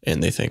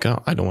and they think,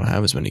 oh, I don't want to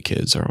have as many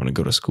kids, or I want to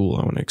go to school,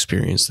 I want to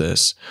experience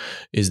this.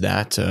 Is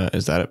that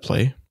at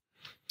play?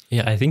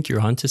 Yeah, I think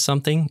you're onto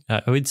something.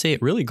 I would say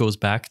it really goes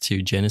back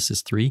to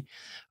Genesis 3.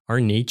 Our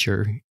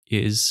nature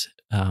is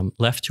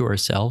left to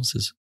ourselves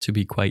is to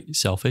be quite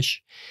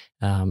selfish.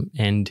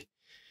 And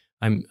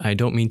I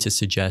don't mean to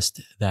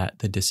suggest that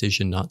the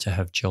decision not to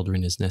have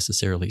children is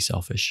necessarily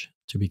selfish.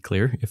 To be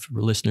clear, if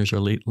listeners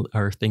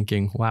are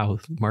thinking, wow,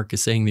 Mark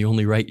is saying the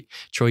only right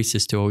choice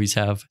is to always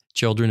have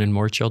children and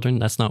more children,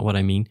 that's not what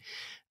I mean.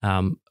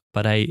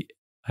 But I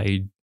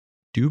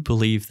do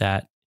believe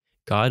that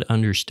God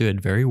understood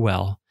very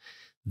well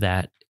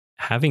that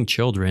having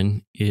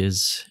children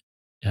is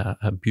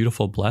a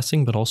beautiful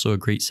blessing, but also a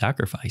great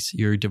sacrifice.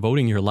 You're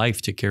devoting your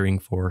life to caring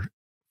for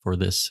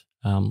this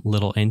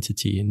little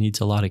entity. It needs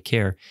a lot of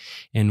care.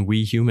 And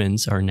we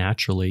humans are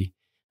naturally,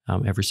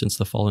 ever since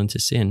the fall into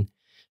sin,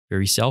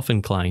 very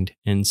self-inclined.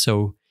 And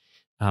so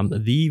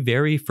the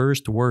very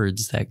first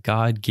words that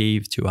God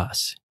gave to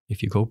us,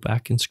 if you go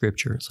back in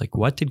scripture, it's like,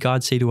 what did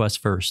God say to us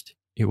first?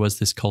 It was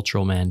this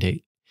cultural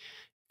mandate.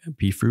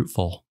 Be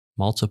fruitful,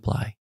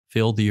 multiply,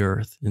 fill the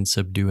earth, and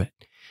subdue it.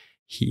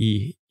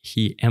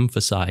 He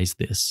emphasized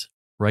this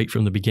right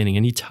from the beginning,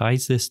 and he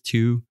ties this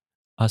to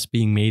us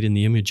being made in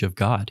the image of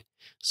God.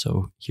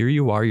 So here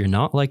you are, you're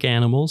not like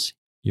animals,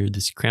 you're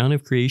this crown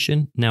of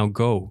creation. Now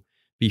go,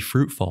 be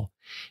fruitful.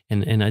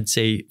 And I'd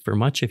say for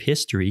much of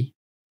history,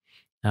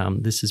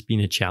 this has been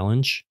a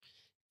challenge.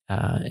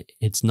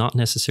 It's not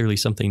necessarily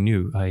something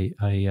new.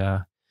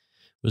 I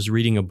was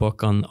reading a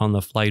book on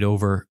the flight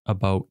over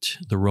about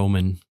the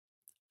Roman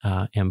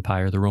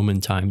Empire, the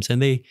Roman times,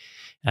 and they,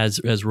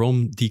 as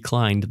Rome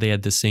declined, they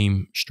had the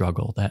same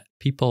struggle that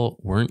people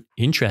weren't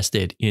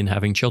interested in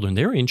having children.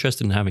 They were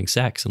interested in having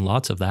sex and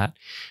lots of that.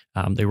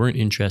 They weren't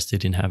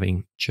interested in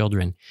having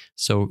children.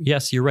 So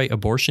yes, you're right.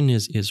 Abortion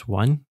is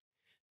one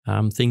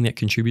thing that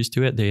contributes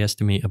to it. They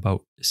estimate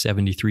about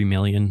 73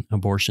 million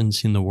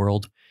abortions in the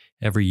world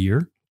every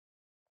year.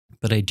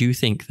 But I do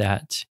think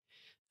that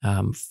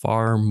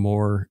far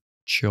more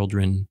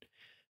children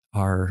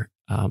are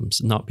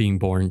not being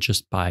born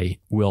just by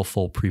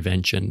willful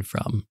prevention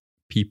from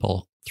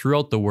people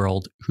throughout the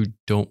world who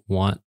don't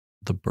want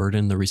the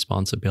burden, the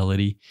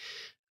responsibility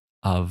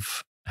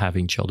of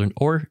having children,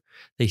 or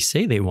they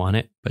say they want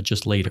it, but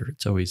just later.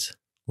 It's always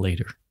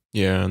later.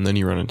 Yeah, and then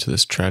you run into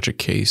this tragic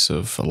case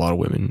of a lot of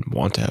women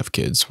want to have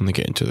kids when they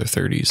get into their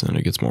 30s, and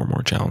it gets more and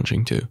more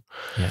challenging too.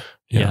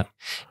 Yeah.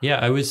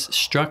 I was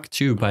struck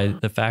too by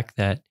the fact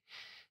that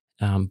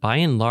by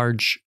and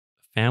large,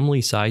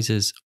 family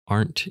sizes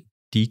aren't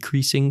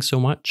decreasing so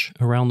much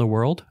around the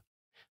world.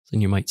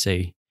 Then you might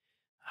say,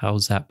 how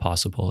is that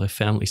possible? If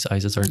family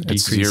sizes aren't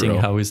decreasing,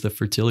 how is the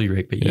fertility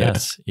rate? But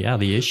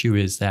the issue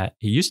is that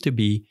it used to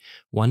be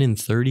 1 in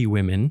 30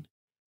 women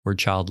were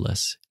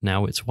childless.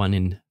 Now it's 1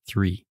 in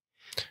 3.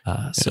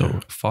 So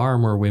far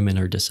more women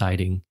are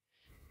deciding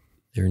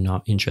they're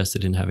not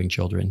interested in having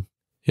children.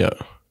 Yeah.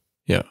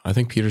 Yeah. I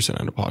think Peterson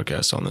had a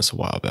podcast on this a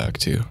while back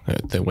too.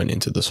 They went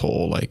into this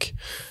whole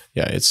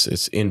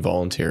it's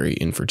involuntary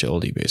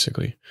infertility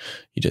basically.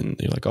 You're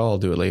like, oh, I'll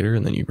do it later.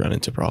 And then you run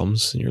into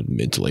problems in your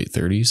mid to late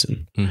 30s.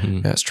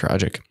 And that's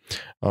tragic.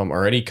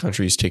 Are any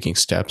countries taking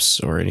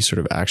steps or any sort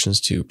of actions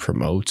to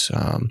promote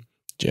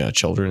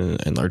children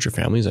and larger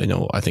families?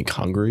 I think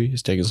Hungary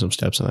has taken some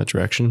steps in that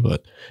direction,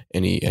 but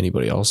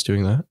anybody else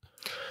doing that?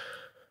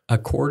 A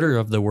quarter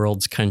of the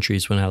world's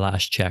countries, when I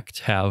last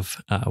checked,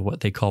 have what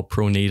they call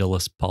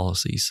pronatalist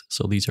policies.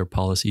 So these are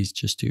policies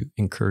just to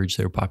encourage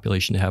their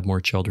population to have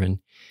more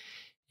children.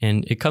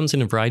 And it comes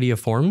in a variety of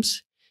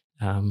forms.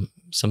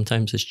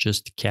 Sometimes it's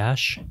just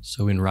cash.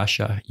 So in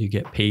Russia, you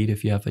get paid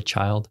if you have a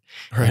child.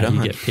 Right on.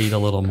 You get paid a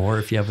little more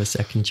if you have a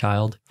second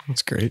child.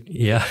 That's great.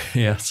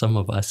 Yeah. Some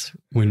of us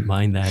wouldn't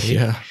mind that.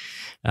 Yeah.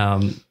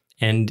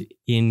 And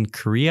in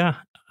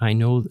Korea, I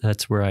know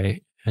that's where I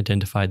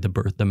identified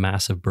the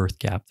massive birth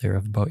gap there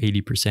of about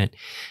 80%.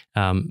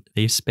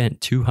 They've spent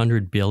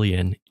 $200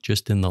 billion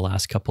just in the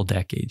last couple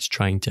decades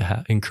trying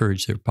to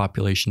encourage their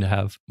population to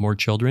have more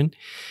children.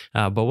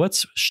 But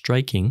what's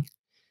striking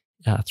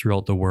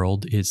throughout the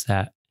world is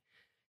that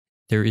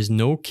there is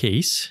no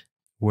case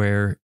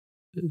where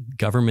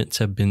governments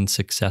have been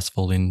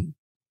successful in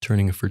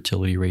turning a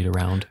fertility rate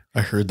around.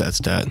 I heard that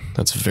stat.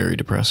 That's very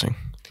depressing.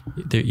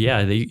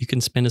 You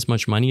can spend as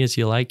much money as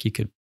you like. You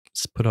could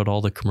put out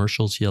all the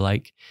commercials you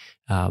like.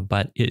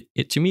 But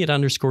it to me, it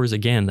underscores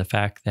again the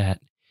fact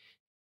that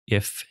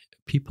if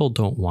people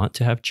don't want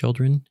to have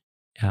children,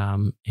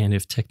 and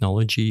if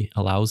technology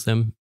allows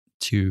them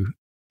to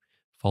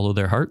follow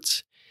their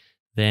hearts,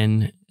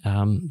 then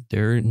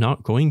they're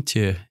not going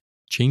to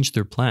change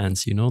their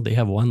plans. They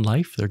have one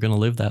life. They're going to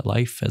live that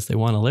life as they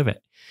want to live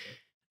it.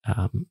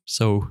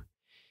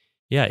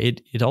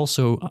 It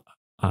also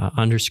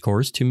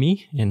underscores to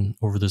me, and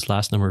over this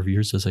last number of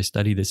years, as I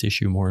study this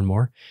issue more and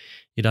more,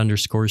 it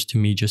underscores to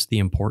me just the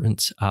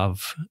importance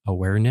of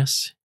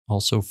awareness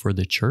also for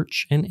the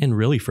church and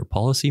really for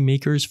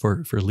policymakers,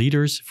 for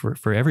leaders,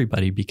 for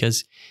everybody.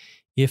 Because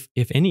if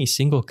any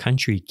single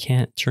country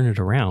can't turn it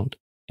around,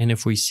 and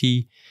if we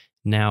see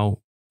now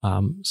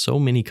so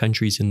many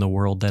countries in the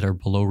world that are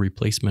below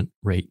replacement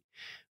rate,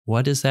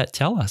 what does that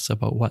tell us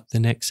about what the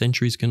next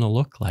century is going to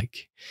look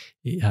like?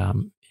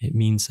 It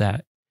means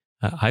that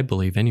I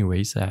believe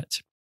anyways,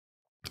 that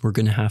we're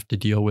going to have to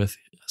deal with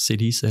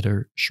cities that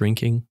are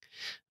shrinking,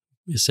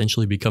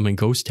 essentially becoming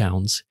ghost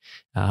towns.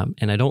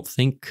 And I don't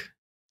think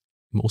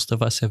most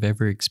of us have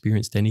ever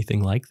experienced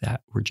anything like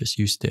that. We're just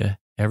used to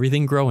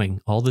everything growing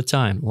all the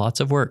time, lots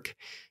of work.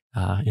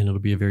 And it'll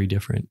be a very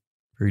different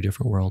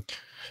world.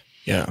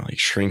 Yeah, like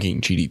shrinking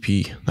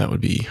GDP,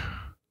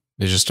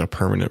 there's just a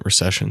permanent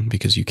recession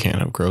because you can't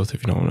have growth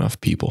if you don't have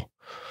enough people.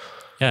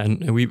 Yeah,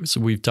 and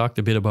we've talked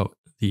a bit about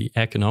the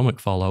economic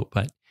fallout,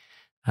 but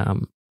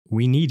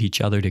we need each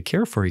other to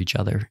care for each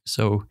other.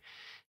 So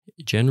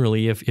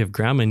generally, if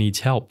grandma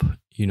needs help,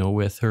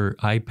 with her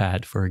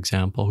iPad, for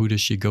example, who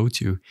does she go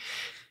to?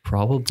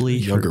 Probably a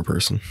younger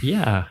person.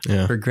 Yeah,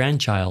 her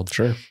grandchild.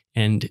 Sure.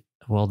 And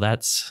well,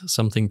 that's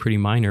something pretty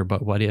minor,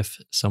 but what if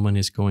someone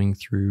is going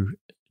through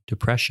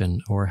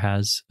depression or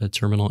has a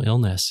terminal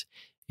illness?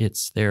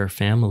 It's their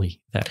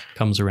family that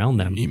comes around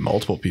them. You need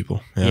multiple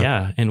people.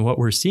 Yeah. And what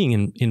we're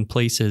seeing in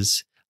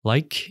places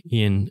like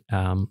in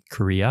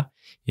Korea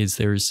is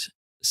there's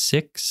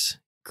 6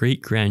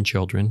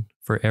 great-grandchildren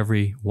for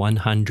every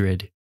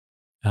 100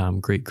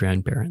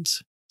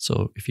 great-grandparents.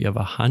 So if you have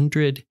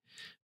 100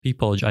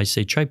 people, I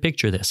say, try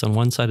picture this on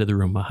one side of the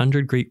room,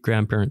 100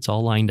 great-grandparents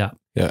all lined up.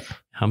 Yeah.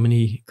 How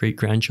many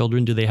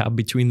great-grandchildren do they have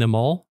between them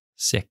all?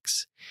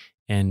 6.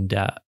 And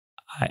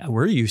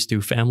we're used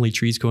to family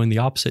trees going the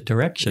opposite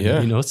direction.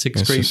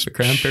 6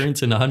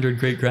 great-grandparents and 100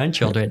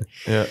 great-grandchildren.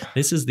 Yeah.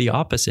 This is the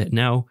opposite.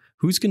 Now,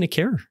 who's going to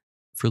care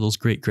for those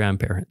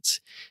great-grandparents?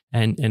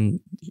 And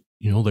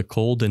the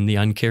cold and the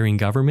uncaring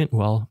government,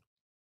 well,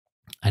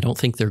 I don't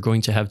think they're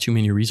going to have too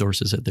many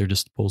resources at their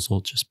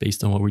disposal just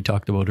based on what we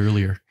talked about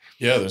earlier.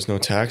 Yeah, there's no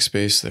tax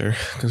base there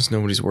because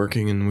nobody's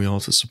working and we all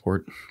have to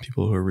support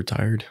people who are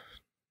retired.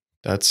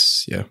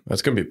 That's going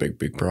to be a big,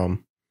 big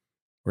problem.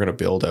 We're going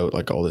to build out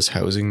like all this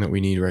housing that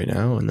we need right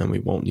now, and then we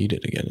won't need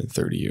it again in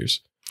 30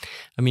 years.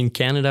 I mean,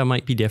 Canada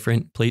might be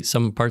different.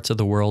 Some parts of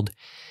the world,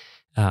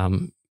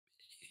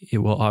 it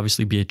will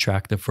obviously be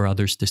attractive for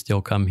others to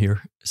still come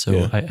here.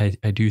 So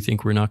I do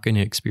think we're not going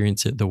to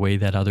experience it the way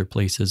that other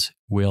places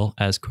will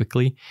as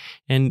quickly.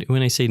 And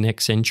when I say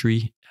next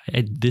century,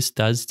 this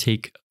does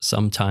take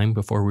some time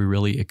before we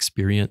really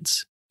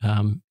experience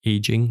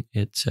aging.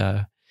 It's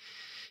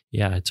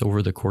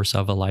over the course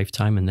of a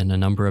lifetime and then a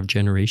number of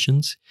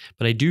generations.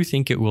 But I do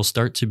think it will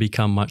start to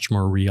become much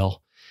more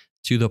real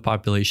to the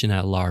population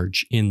at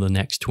large in the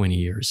next 20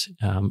 years.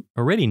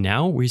 Already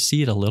now we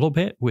see it a little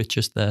bit with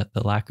just the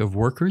lack of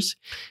workers.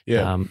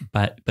 Yeah.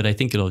 But I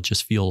think it'll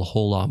just feel a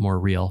whole lot more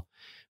real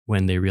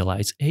when they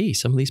realize, hey,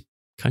 some of these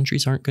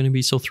countries aren't going to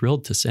be so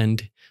thrilled to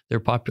send their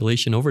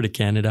population over to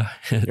Canada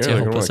to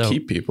help us out.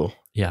 Keep people.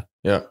 Yeah.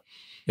 Yeah.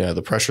 Yeah,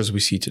 the pressures we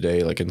see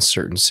today, like in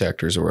certain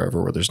sectors or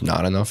wherever where there's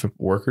not enough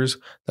workers,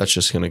 that's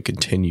just going to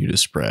continue to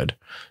spread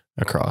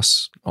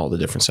across all the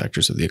different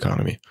sectors of the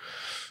economy.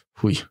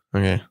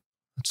 Okay.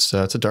 It's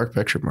a dark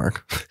picture,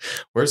 Mark.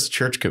 Where's the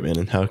church come in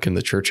and how can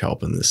the church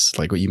help in this?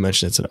 Like what you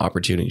mentioned, it's an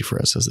opportunity for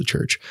us as the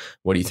church.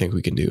 What do you think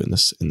we can do in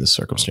this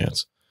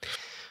circumstance?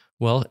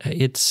 Well,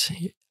 I'd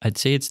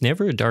say it's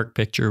never a dark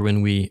picture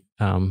when we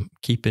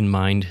keep in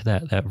mind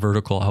that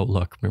vertical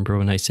outlook. Remember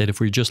when I said if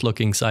we're just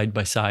looking side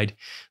by side,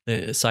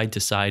 side to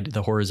side,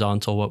 the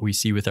horizontal, what we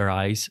see with our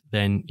eyes,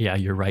 then yeah,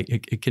 you're right.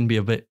 It can be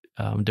a bit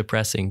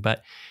depressing.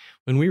 But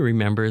when we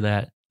remember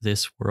that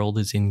this world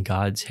is in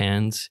God's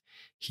hands,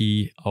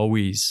 He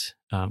always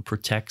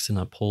protects and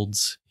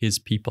upholds His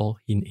people.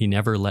 He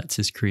never lets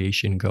His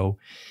creation go.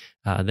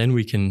 Then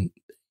we can,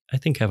 I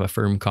think, have a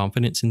firm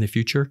confidence in the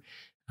future.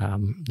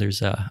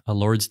 There's a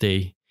Lord's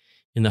Day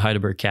in the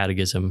Heidelberg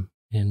Catechism,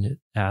 and it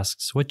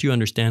asks, what do you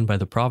understand by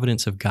the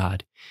providence of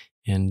God?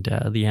 And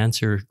the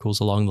answer goes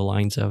along the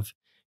lines of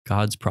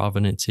God's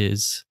providence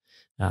is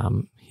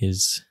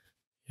His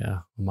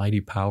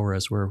mighty power,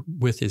 as we're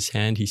with His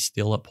hand, He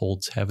still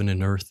upholds heaven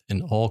and earth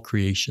and all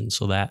creation.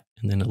 So that,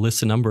 and then it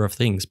lists a number of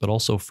things, but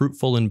also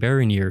fruitful and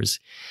barren years,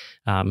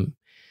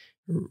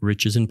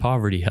 riches and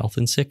poverty, health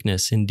and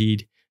sickness.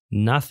 Indeed,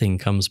 nothing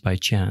comes by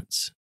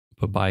chance,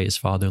 but by His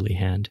fatherly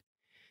hand.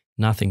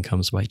 Nothing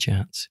comes by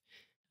chance.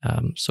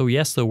 So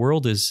yes, the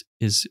world is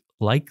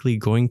likely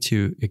going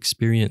to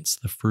experience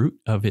the fruit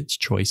of its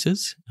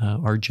choices.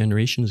 Our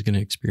generation is going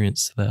to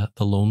experience the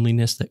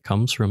loneliness that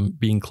comes from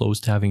being close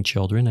to having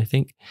children, I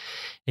think.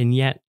 And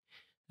yet,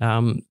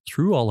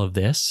 through all of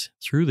this,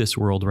 through this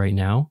world right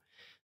now,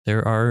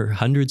 there are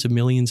hundreds of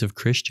millions of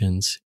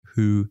Christians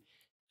who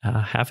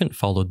haven't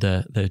followed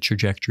the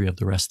trajectory of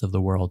the rest of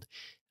the world.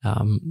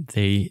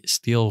 They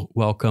still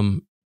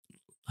welcome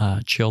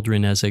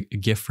children as a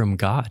gift from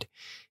God.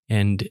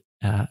 And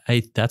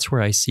that's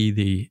where I see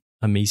the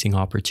amazing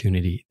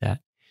opportunity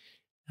that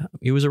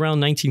it was around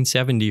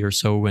 1970 or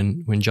so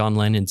when John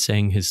Lennon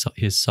sang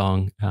his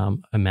song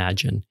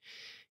Imagine,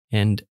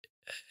 and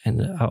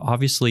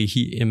obviously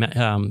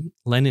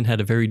Lennon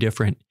had a very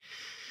different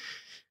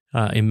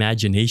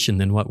imagination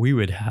than what we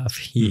would have.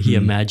 He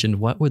imagined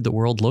what would the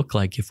world look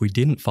like if we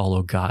didn't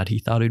follow God. He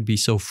thought it'd be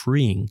so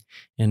freeing,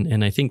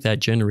 and I think that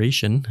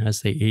generation,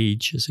 as they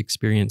age, is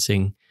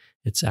experiencing.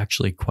 It's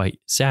actually quite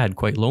sad,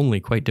 quite lonely,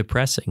 quite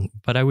depressing.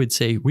 But I would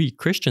say we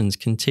Christians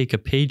can take a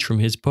page from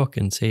his book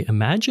and say,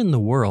 imagine the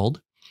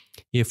world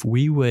if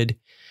we would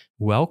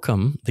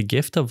welcome the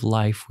gift of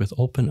life with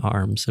open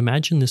arms.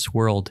 Imagine this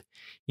world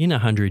in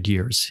 100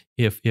 years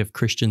if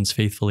Christians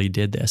faithfully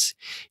did this.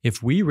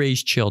 If we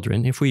raised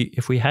children, if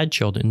we had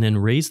children and then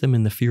raised them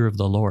in the fear of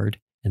the Lord,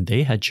 and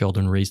they had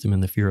children, raised them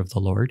in the fear of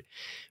the Lord,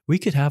 we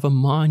could have a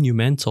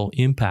monumental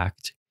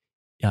impact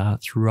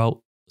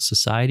throughout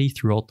society,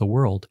 throughout the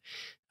world.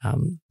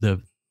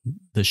 The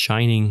the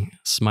shining,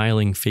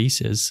 smiling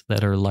faces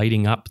that are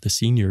lighting up the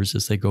seniors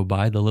as they go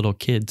by, the little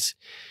kids,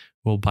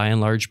 will by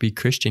and large be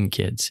Christian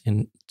kids.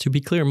 And to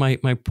be clear, my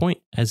point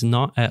is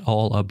not at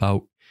all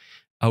about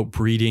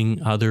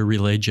outbreeding other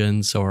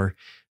religions or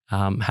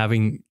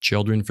having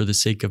children for the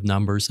sake of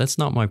numbers. That's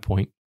not my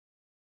point.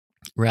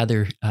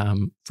 Rather,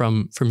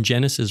 from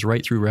Genesis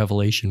right through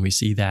Revelation, we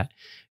see that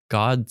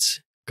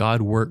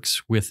God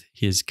works with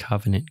his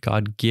covenant.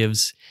 God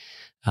gives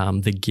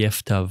the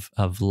gift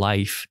of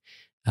life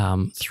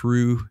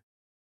through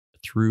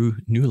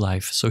new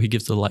life. So he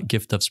gives the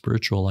gift of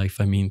spiritual life,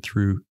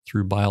 through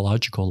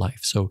biological life.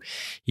 So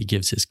he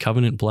gives his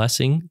covenant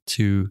blessing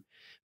to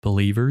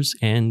believers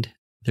and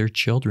their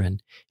children.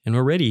 And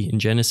already in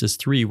Genesis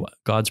 3,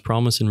 God's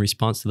promise in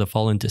response to the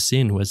fall into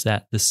sin was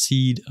that the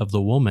seed of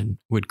the woman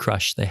would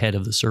crush the head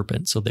of the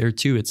serpent. So there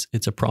too,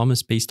 it's a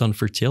promise based on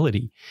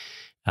fertility.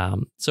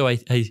 So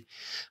I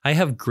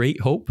have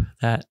great hope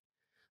that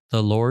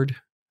the Lord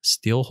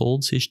still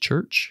holds his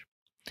church.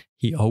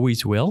 He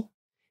always will.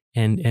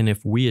 And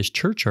if we as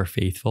church are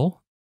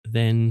faithful,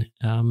 then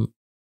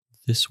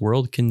this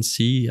world can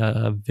see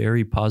a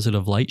very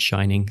positive light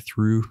shining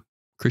through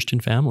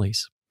Christian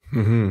families.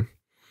 Mm-hmm.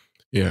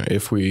 Yeah,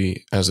 if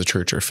we as a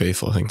church are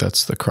faithful, I think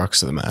that's the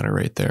crux of the matter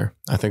right there.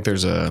 I think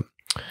there's a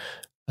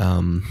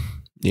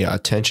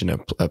tension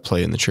at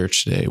play in the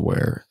church today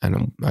where,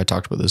 and I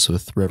talked about this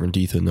with Reverend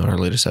Ethan on our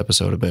latest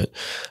episode a bit.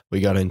 We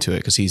got into it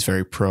because he's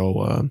very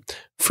pro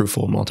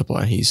Fruitful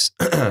Multiply. He's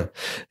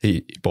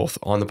he both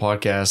on the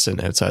podcast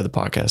and outside the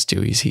podcast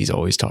too. He's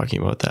always talking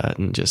about that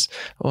and just,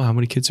 how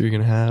many kids are you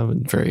going to have?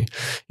 And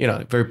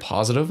very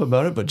positive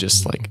about it, but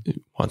just like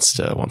wants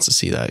to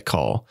see that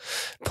call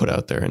put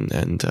out there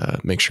and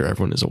make sure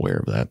everyone is aware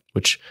of that,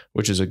 which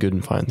is a good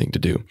and fine thing to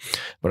do.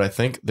 But I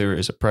think there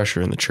is a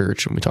pressure in the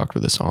church, and we talked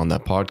about this on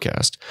that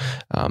podcast,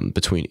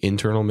 between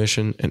internal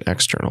mission and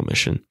external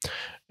mission.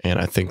 And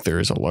I think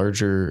there is a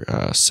larger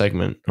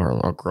segment,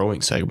 or a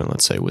growing segment,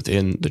 let's say,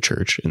 within the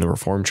church, in the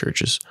Reformed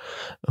churches,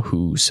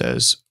 who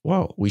says,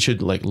 well, we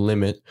should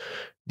limit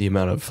the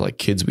amount of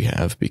kids we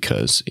have,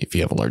 because if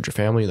you have a larger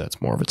family,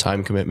 that's more of a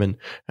time commitment,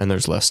 and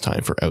there's less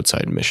time for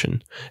outside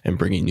mission and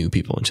bringing new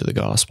people into the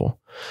gospel.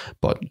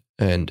 But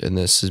and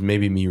this is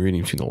maybe me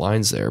reading between the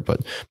lines there,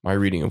 but my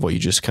reading of what you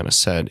just kind of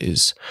said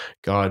is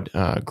God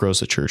grows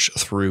the church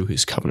through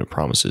his covenant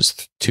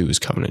promises to his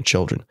covenant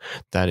children.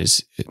 That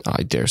is,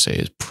 I dare say,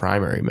 his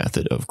primary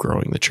method of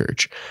growing the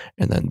church.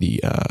 And then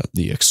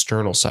the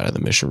external side of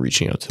the mission,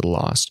 reaching out to the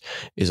lost,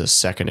 is a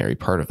secondary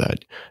part of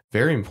that.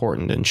 Very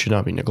important and should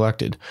not be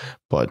neglected,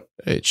 but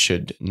it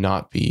should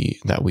not be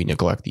that we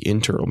neglect the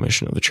internal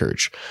mission of the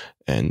church,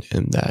 and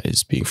that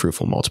is being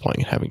fruitful, multiplying,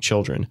 and having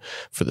children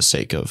for the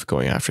sake of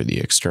going after the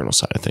external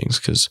side of things.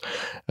 Because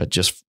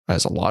just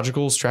as a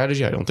logical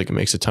strategy, I don't think it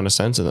makes a ton of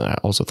sense. And then I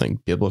also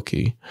think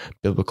biblically,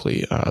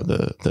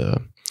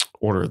 the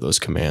order of those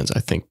commands, I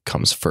think,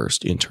 comes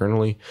first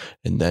internally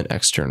and then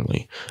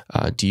externally.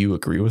 Do you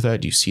agree with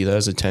that? Do you see that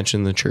as a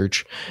tension in the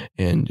church?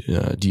 And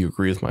do you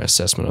agree with my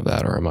assessment of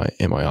that, or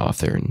am I off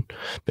there, and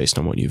based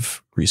on what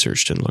you've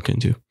researched and looked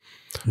into?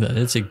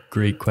 That's a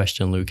great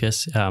question,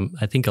 Lucas.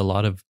 I think a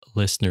lot of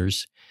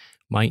listeners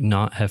might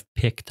not have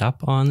picked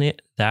up on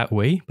it that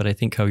way, but I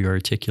think how you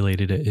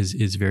articulated it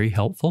is very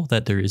helpful,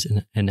 that there is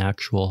an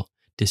actual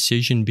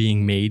decision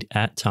being made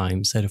at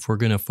times, that if we're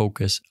going to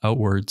focus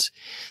outwards,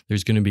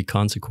 there's going to be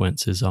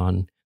consequences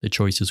on the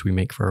choices we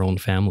make for our own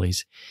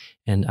families.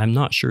 And I'm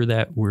not sure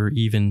that we're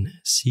even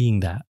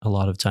seeing that a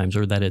lot of times,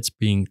 or that it's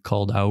being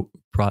called out,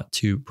 brought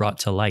to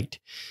light.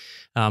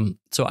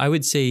 So I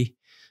would say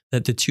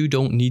that the two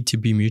don't need to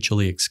be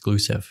mutually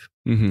exclusive.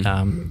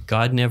 Mm-hmm.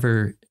 God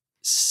never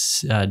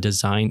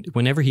designed,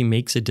 whenever he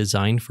makes a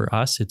design for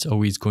us, it's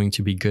always going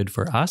to be good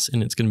for us,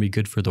 and it's going to be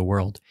good for the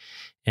world.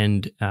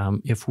 And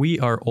if we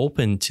are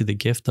open to the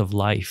gift of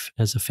life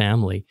as a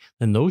family,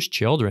 then those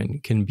children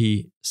can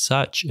be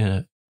such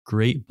a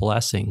great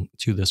blessing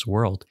to this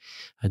world.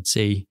 I'd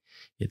say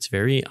it's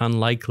very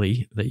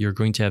unlikely that you're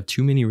going to have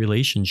too many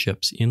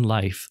relationships in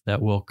life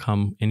that will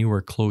come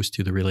anywhere close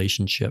to the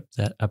relationship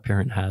that a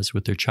parent has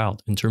with their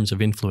child in terms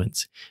of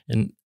influence.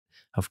 And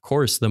of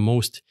course, the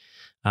most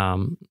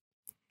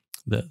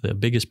the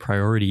biggest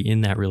priority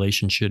in that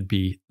relation should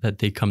be that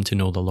they come to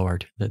know the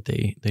Lord, that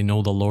they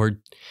know the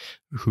Lord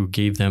who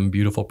gave them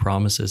beautiful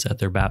promises at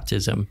their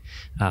baptism.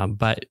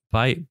 But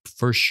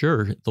for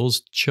sure,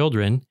 those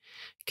children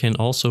can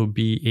also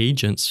be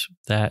agents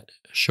that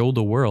show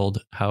the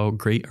world how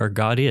great our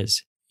God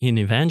is in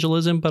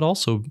evangelism, but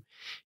also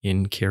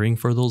in caring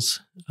for those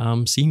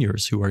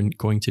seniors who are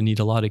going to need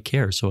a lot of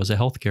care. So as a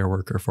healthcare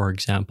worker, for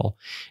example,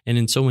 and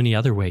in so many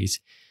other ways,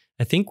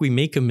 I think we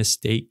make a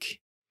mistake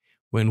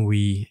when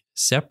we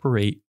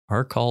separate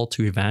our call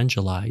to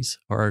evangelize,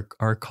 or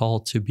our call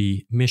to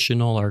be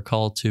missional, our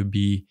call to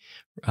be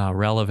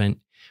relevant,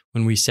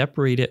 when we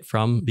separate it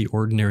from the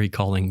ordinary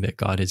calling that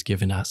God has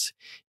given us.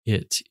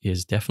 It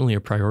is definitely a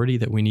priority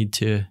that we need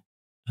to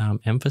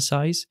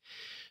emphasize,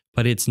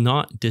 but it's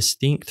not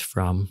distinct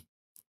from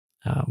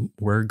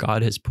where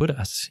God has put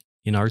us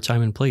in our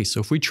time and place. So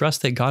if we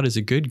trust that God is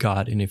a good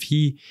God, and if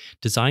he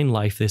designed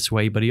life this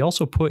way, but he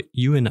also put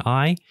you and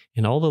I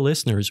and all the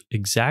listeners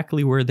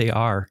exactly where they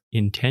are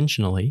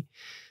intentionally,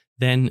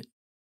 then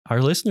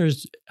our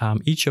listeners,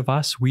 each of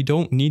us, we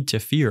don't need to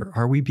fear,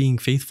 are we being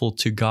faithful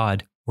to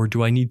God, or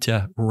do I need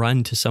to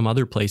run to some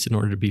other place in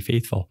order to be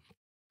faithful?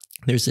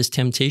 There's this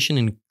temptation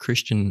in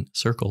Christian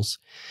circles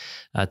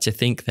to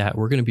think that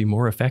we're going to be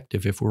more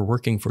effective if we're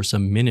working for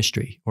some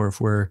ministry, or if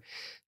we're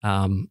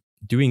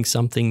doing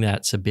something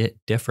that's a bit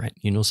different,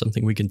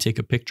 something we can take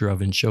a picture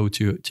of and show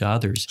to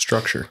others.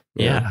 Structure.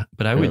 Yeah.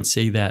 But I would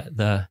say that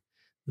the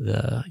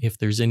if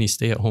there's any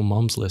stay-at-home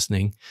moms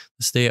listening,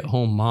 the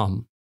stay-at-home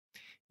mom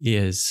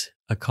is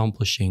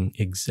accomplishing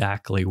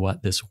exactly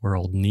what this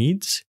world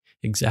needs,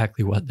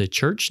 exactly what the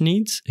church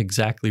needs,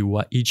 exactly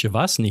what each of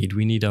us need.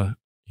 We need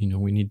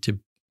to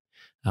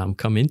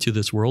come into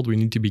this world. We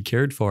need to be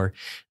cared for.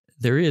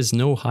 There is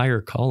no higher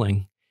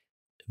calling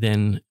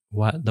than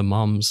what the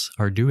moms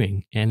are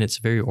doing. And it's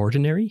very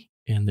ordinary,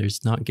 and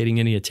there's not getting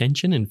any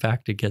attention. In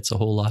fact, it gets a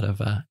whole lot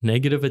of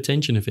negative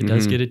attention if it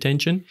does get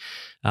attention.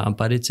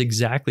 But it's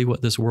exactly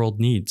what this world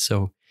needs.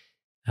 So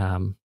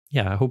I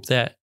hope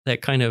that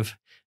kind of,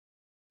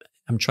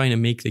 I'm trying to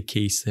make the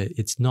case that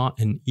it's not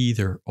an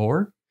either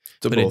or.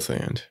 It's a both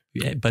and.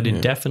 Yeah, but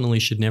it definitely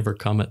should never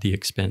come at the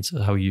expense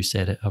of how you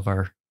said it, of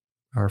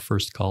our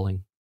first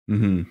calling.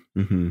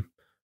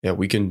 Yeah,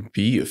 we can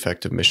be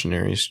effective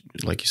missionaries,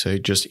 like you say,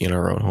 just in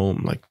our own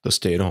home, like the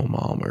stay-at-home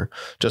mom, or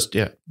just,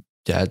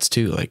 dads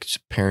too, like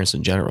parents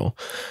in general.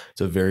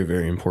 It's a very,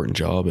 very important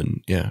job.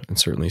 And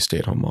certainly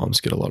stay-at-home moms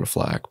get a lot of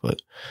flack,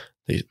 but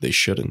they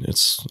shouldn't.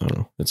 It's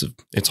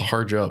a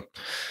hard job.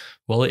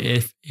 Well,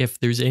 if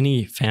there's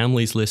any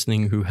families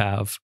listening who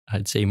have,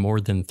 I'd say,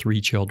 more than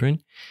 3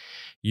 children,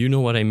 you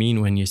know what I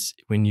mean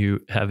when you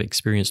have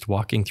experienced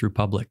walking through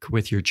public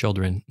with your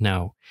children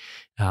now.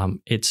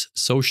 It's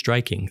so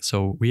striking.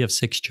 So we have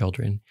 6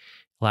 children.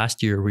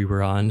 Last year, we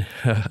were on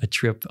a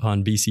trip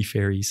on BC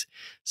ferries.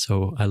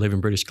 So I live in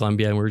British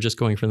Columbia, and we were just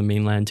going from the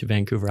mainland to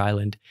Vancouver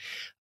Island.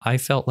 I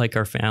felt like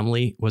our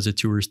family was a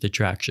tourist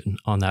attraction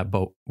on that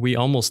boat. We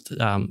almost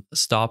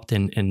stopped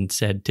and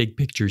said, take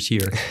pictures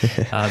here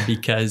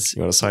because...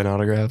 You want to sign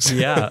autographs?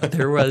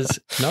 There was,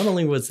 not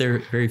only was there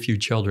very few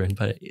children,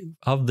 but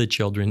of the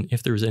children,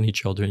 if there was any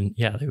children,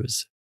 there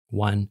was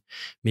 1,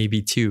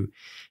 maybe 2.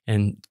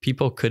 And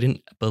people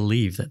couldn't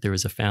believe that there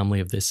was a family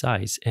of this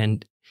size.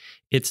 And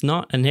it's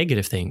not a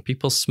negative thing.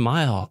 People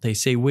smile. They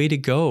say, way to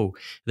go.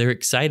 They're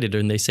excited.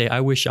 And they say,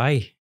 I wish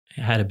I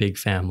had a big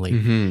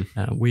family.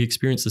 We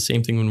experience the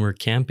same thing when we're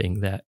camping,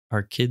 that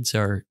our kids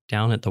are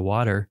down at the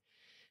water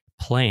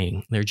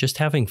playing. They're just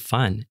having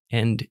fun.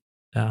 And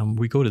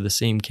we go to the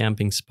same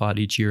camping spot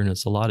each year, and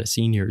it's a lot of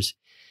seniors.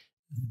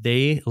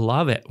 They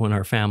love it when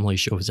our family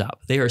shows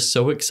up. They are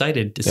so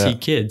excited to see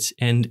kids,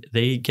 and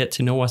they get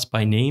to know us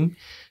by name.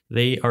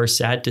 They are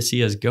sad to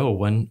see us go.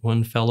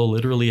 One fellow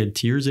literally had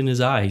tears in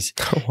his eyes.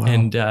 Oh, wow.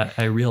 And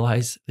I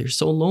realized they're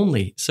so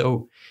lonely.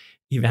 So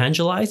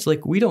evangelize,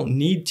 like, we don't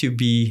need to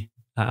be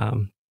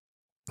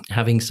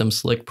having some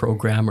slick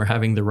program or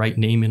having the right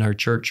name in our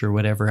church or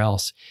whatever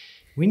else.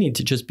 We need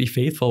to just be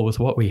faithful with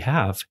what we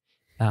have.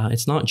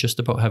 It's not just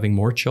about having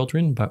more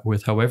children, but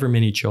with however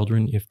many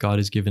children, if God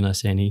has given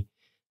us any,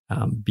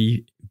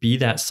 be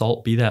that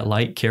salt, be that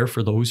light, care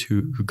for those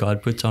who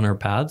God puts on our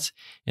paths.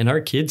 And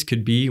our kids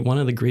could be one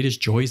of the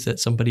greatest joys that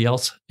somebody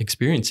else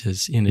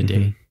experiences in a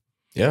day.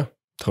 Yeah,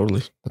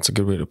 totally. That's a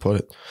good way to put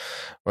it.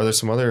 Are there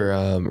some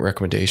other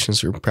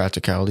recommendations or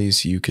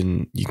practicalities you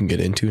can get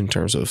into in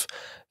terms of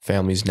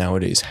families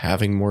nowadays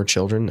having more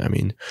children? I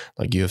mean,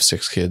 like, you have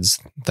 6 kids.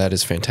 That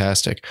is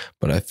fantastic.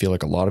 But I feel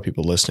like a lot of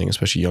people listening,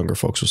 especially younger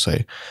folks, will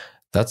say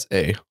that's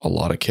a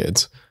lot of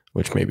kids,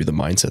 which may be the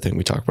mindset thing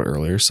we talked about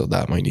earlier. So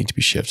that might need to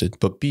be shifted.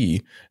 But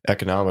B,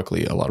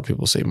 economically, a lot of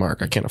people say,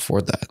 Mark, I can't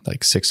afford that.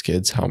 Like, 6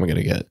 kids, how am I going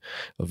to get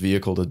a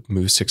vehicle to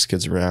move 6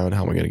 kids around?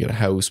 How am I going to get a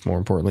house, more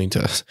importantly,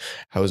 to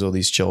house all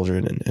these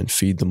children and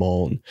feed them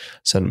all and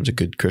send them to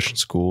good Christian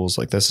schools?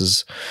 Like,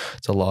 it's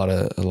a lot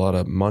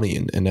of money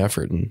and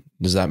effort. And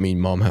does that mean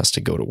mom has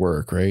to go to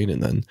work, right?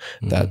 And then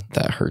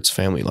that hurts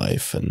family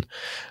life. And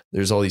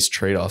there's all these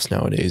trade-offs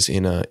nowadays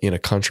in a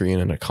country,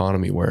 in an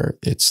economy where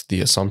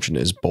the assumption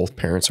is both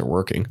parents are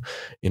working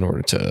in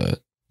order to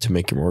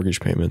make your mortgage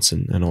payments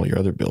and all your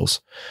other bills.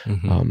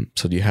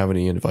 So do you have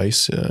any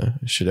advice?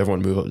 Should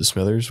everyone move up to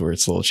Smithers where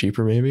it's a little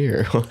cheaper maybe,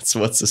 or what's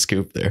the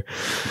scoop there?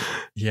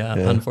 Yeah,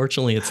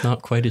 unfortunately it's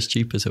not quite as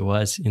cheap as it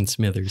was in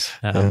Smithers.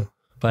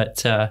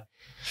 But I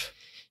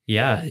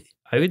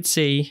would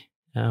say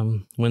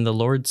when the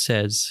Lord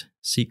says,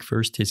 seek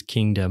first his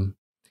kingdom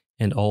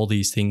and all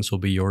these things will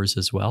be yours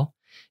as well,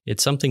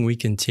 it's something we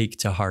can take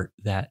to heart,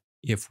 that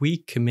if we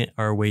commit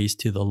our ways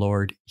to the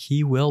Lord,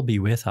 he will be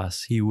with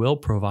us. He will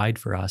provide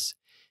for us.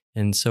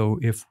 And so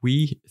if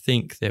we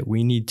think that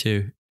we need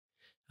to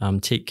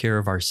take care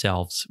of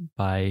ourselves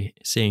by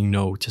saying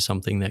no to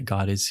something that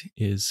God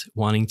is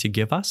wanting to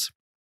give us,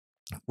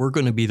 we're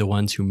going to be the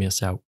ones who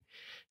miss out.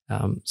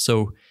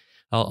 So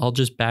I'll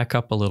just back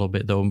up a little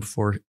bit though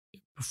before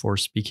for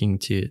speaking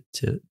to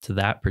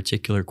that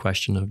particular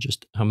question of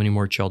just how many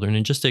more children,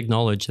 and just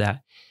acknowledge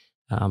that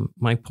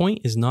my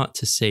point is not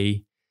to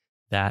say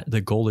that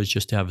the goal is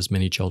just to have as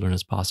many children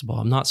as possible.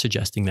 I'm not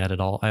suggesting that at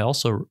all. I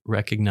also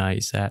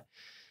recognize that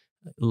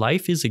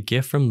life is a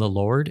gift from the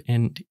Lord,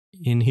 and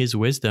in his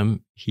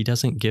wisdom, he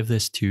doesn't give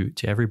this to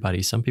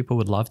everybody. Some people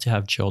would love to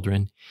have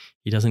children.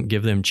 He doesn't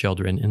give them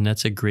children, and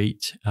that's a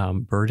great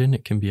burden.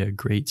 It can be a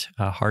great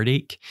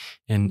heartache.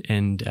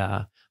 And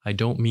I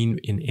don't mean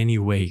in any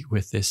way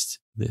with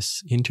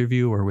this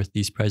interview or with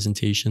these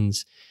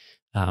presentations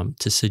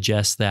to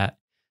suggest that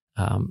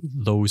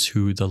those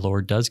who the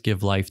Lord does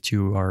give life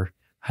to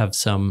have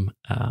some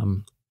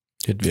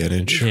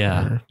advantage.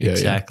 Yeah,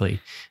 exactly.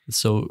 Yeah.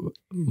 So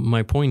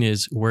my point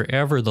is,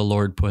 wherever the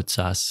Lord puts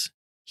us,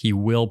 he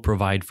will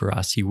provide for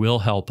us. He will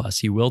help us.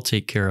 He will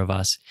take care of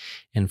us.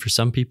 And for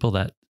some people,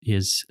 that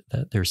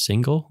they're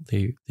single.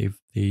 They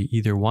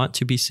either want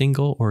to be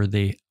single, or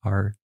they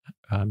are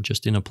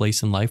just in a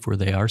place in life where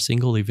they are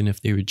single, even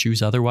if they would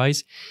choose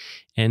otherwise.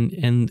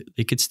 And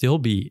it could still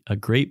be a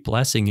great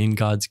blessing in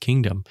God's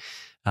kingdom.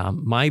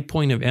 My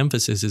point of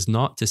emphasis is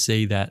not to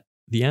say that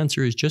the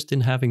answer is just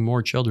in having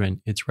more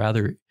children. It's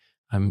rather,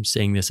 I'm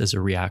saying this as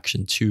a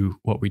reaction to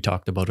what we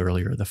talked about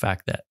earlier, the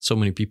fact that so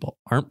many people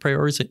aren't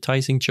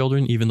prioritizing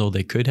children, even though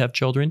they could have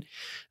children.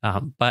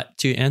 But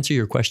to answer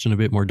your question a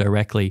bit more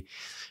directly,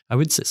 I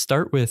would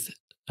start with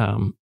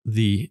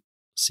the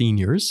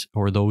seniors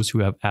or those who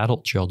have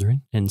adult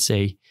children and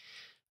say,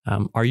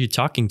 are you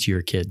talking to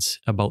your kids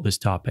about this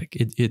topic?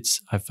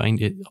 I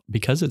find it,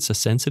 because it's a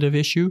sensitive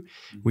issue,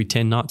 we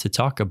tend not to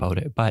talk about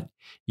it, but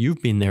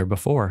you've been there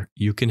before.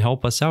 You can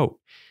help us out.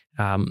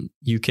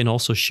 You can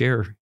also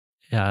share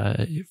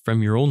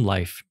from your own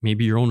life,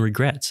 maybe your own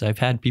regrets. I've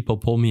had people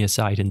pull me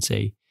aside and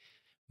say,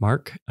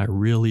 Mark, I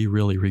really,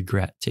 really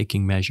regret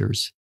taking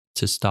measures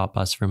to stop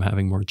us from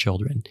having more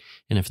children.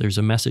 And if there's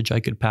a message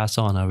I could pass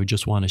on, I would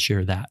just want to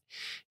share that.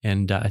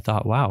 And I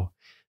thought, wow,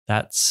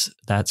 that's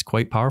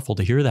quite powerful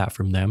to hear that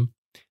from them.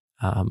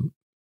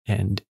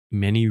 And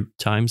many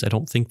times I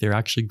don't think they're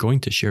actually going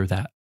to share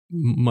that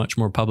much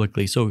more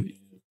publicly. So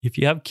if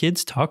you have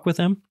kids, talk with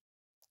them,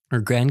 or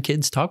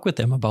grandkids, talk with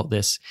them about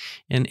this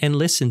and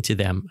listen to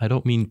them. I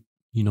don't mean,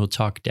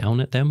 talk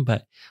down at them,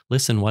 but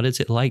listen, what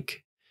is it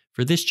like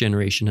for this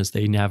generation as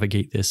they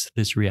navigate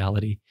this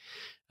reality?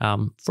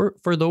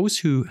 For those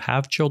who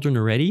have children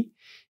already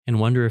and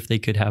wonder if they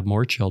could have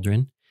more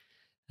children,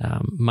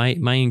 my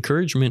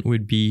encouragement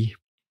would be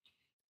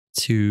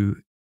to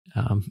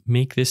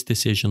make this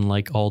decision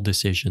like all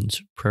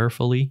decisions,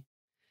 prayerfully,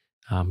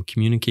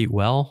 communicate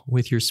well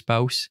with your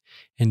spouse,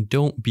 and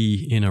don't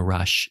be in a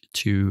rush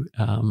to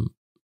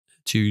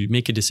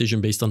make a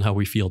decision based on how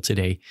we feel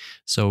today.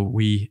 So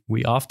we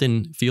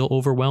often feel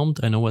overwhelmed.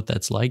 I know what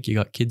that's like. You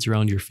got kids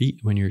around your feet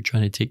when you're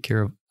trying to take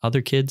care of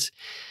other kids,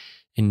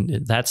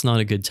 and that's not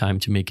a good time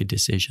to make a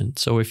decision.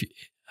 So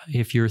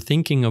if you're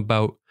thinking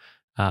about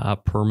a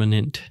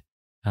permanent,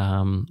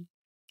 trying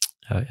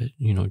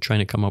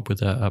to come up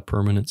with a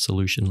permanent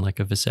solution like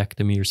a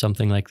vasectomy or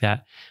something like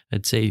that,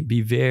 I'd say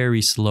be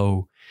very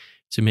slow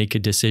to make a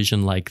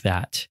decision like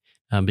that,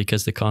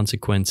 because the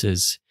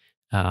consequences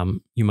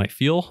you might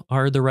feel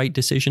are the right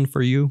decision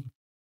for you,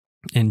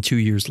 and 2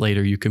 years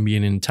later you can be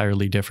in an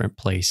entirely different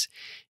place,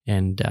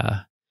 and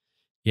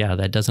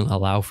that doesn't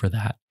allow for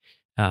that.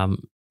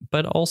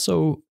 But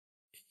also,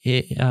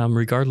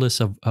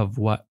 regardless of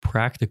what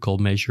practical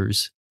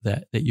measures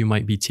that you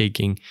might be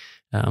taking,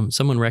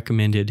 someone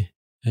recommended,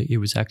 it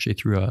was actually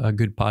through a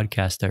good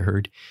podcast I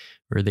heard,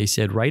 where they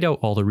said, write out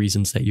all the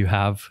reasons that you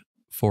have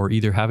for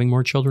either having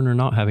more children or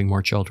not having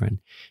more children,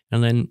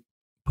 and then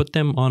put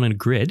them on a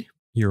grid,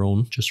 your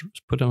own, just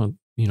put on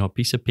a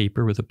piece of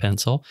paper with a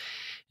pencil,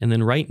 and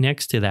then right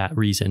next to that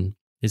reason,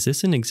 is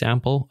this an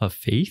example of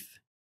faith,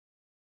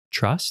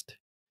 trust,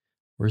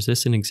 or is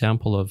this an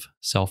example of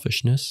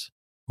selfishness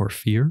or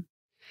fear?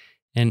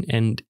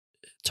 And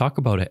talk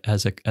about it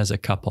as a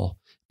couple.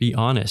 Be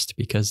honest,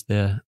 because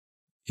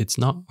it's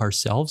not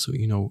ourselves.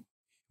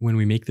 When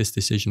we make this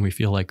decision, we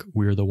feel like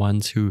we're the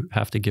ones who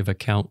have to give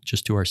account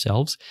just to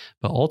ourselves,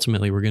 but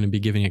ultimately we're going to be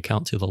giving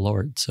account to the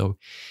Lord. So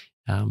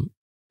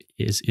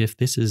if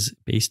this is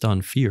based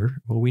on fear,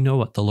 well, we know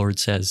what the Lord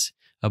says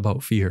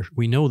about fear.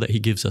 We know that he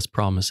gives us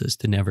promises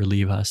to never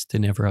leave us, to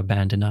never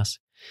abandon us.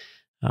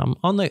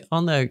 On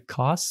the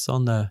costs,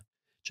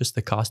 just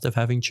the cost of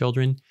having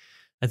children,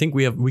 I think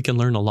we can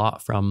learn a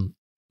lot from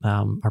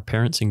our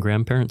parents and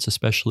grandparents,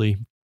 especially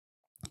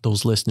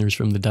those listeners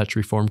from the Dutch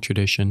Reformed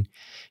tradition.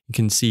 You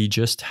can see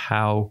just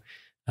how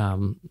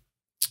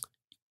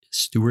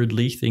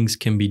stewardly things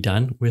can be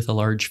done with a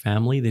large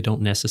family. They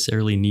don't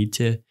necessarily need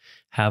to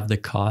have the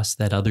cost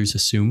that others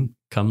assume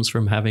comes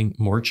from having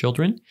more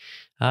children.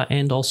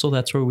 And also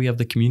that's where we have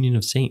the communion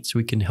of saints.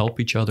 We can help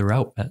each other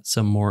out at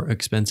some more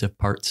expensive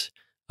parts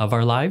of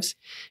our lives.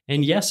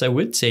 And yes, I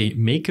would say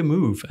make a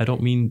move. I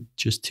don't mean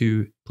just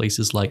to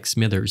places like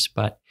Smithers,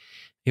 but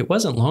it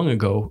wasn't long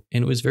ago,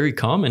 and it was very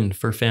common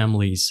for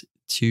families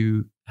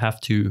to have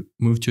to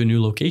move to a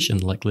new location,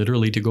 like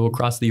literally to go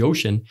across the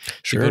ocean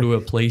to go to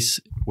a place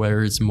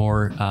where it's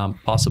more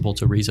possible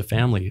to raise a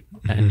family.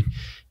 And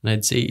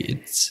I'd say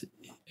it's,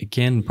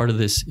 again, part of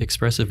this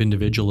expressive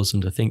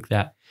individualism to think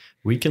that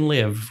we can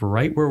live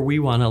right where we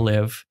want to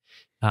live,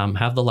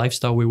 have the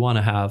lifestyle we want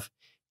to have.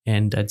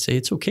 And I'd say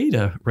it's okay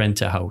to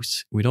rent a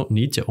house. We don't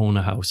need to own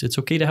a house. It's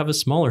okay to have a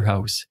smaller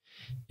house.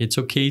 It's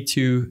okay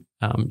to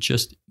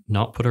just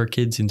not put our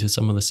kids into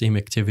some of the same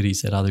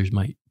activities that others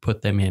might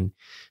put them in.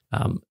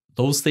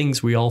 Those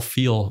things we all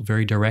feel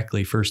very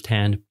directly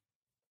firsthand.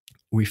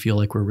 We feel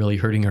like we're really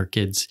hurting our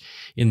kids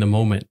in the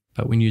moment.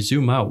 But when you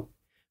zoom out,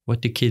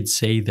 what do kids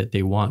say that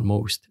they want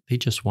most? They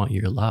just want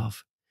your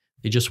love.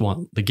 They just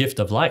want the gift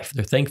of life.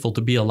 They're thankful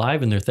to be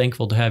alive, and they're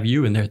thankful to have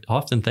you, and they're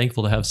often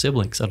thankful to have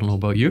siblings. I don't know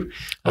about you.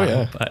 Oh,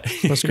 yeah. But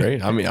that's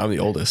great. I mean, I'm the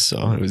oldest,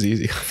 so it was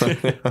easy.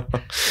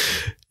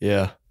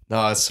 Yeah.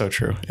 No, it's so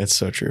true. It's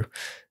so true.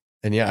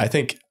 And yeah, I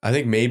think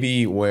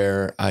maybe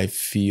where I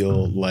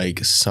feel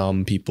like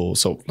some people,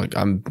 so like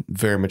I'm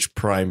very much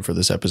primed for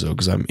this episode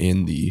because I'm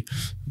in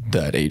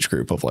that age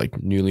group of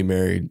like newly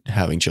married,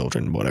 having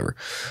children, whatever.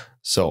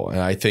 So, and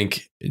I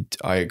think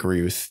I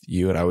agree with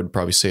you, and I would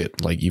probably say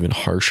it like even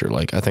harsher.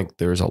 Like I think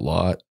there's a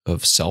lot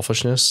of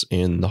selfishness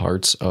in the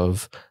hearts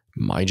of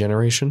my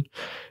generation,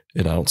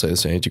 and I don't say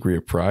this in any degree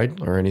of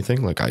pride or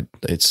anything. Like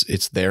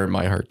it's there in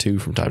my heart too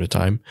from time to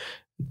time.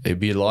 It'd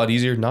be a lot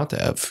easier not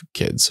to have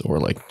kids or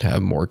like to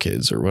have more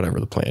kids or whatever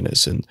the plan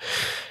is. And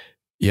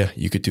yeah,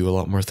 you could do a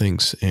lot more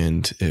things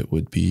and it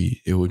would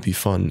be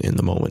fun in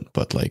the moment,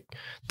 but like,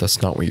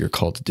 that's not what you're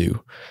called to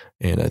do.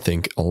 And I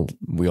think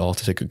we all have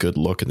to take a good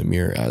look in the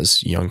mirror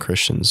as young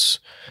Christians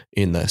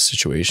in that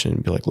situation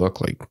and be like,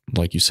 look,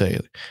 like you say,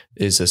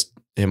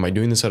 am I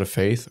doing this out of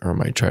faith or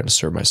am I trying to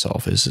serve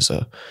myself? Is this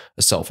a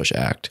selfish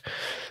act?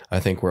 I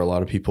think where a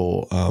lot of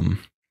people,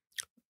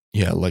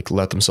 like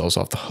let themselves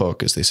off the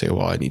hook as they say,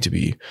 well, I need to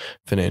be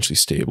financially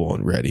stable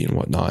and ready and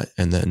whatnot.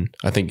 And then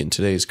I think in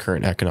today's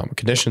current economic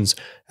conditions,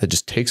 it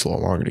just takes a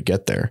lot longer to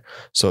get there.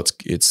 So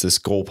it's this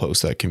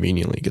goalpost that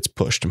conveniently gets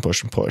pushed and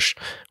pushed and pushed,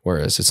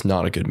 whereas it's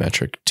not a good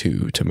metric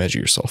to measure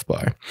yourself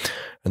by.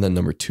 And then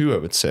number two, I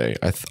would say,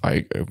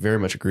 I very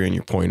much agree on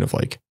your point of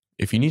like,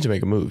 if you need to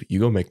make a move, you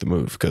go make the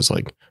move because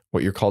like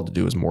what you're called to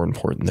do is more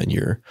important than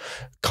your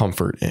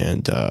comfort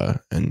and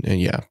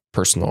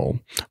personal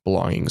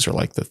belongings or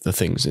like the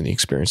things and the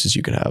experiences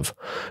you can have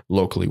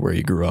locally where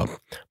you grew up.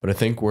 But I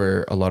think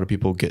where a lot of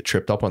people get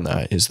tripped up on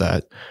that is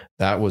that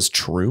was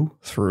true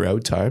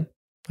throughout time.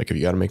 Like if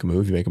you got to make a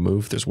move, you make a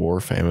move. There's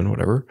war, famine,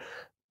 whatever.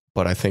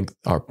 But I think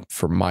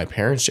for my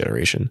parents'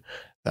 generation,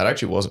 that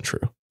actually wasn't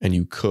true. And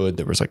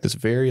there was like this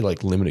very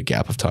like limited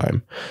gap of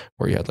time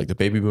where you had like the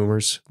baby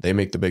boomers, they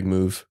make the big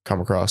move,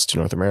 come across to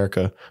North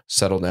America,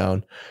 settle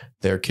down,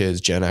 their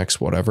kids, Gen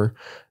X, whatever.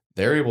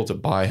 They're able to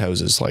buy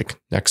houses like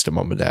next to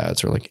mom and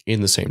dad's or like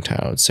in the same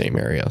town, same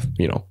area,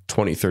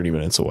 20, 30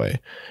 minutes away.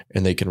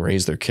 And they can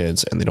raise their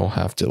kids and they don't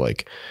have to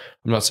like,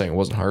 I'm not saying it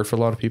wasn't hard for a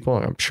lot of people.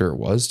 I'm sure it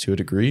was to a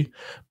degree,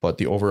 but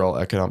the overall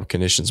economic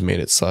conditions made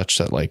it such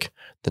that like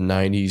the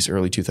 90s,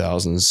 early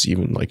 2000s,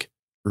 even like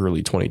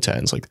early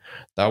 2010s, like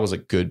that was a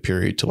good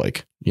period to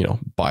like,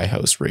 buy a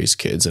house, raise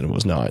kids, and it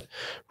was not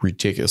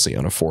ridiculously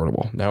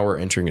unaffordable. Now we're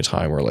entering a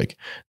time where like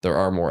there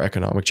are more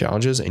economic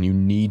challenges and you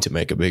need to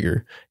make a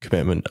bigger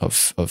commitment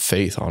of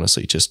faith,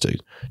 honestly, just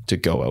to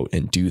go out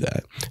and do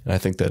that. And I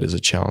think that is a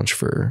challenge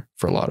for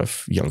a lot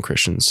of young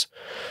Christians.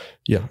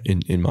 Yeah.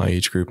 In my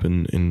age group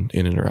and in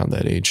and around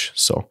that age.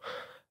 So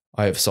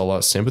I have a lot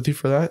of sympathy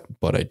for that,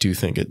 but I do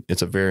think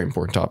it's a very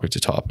important topic to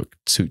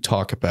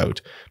talk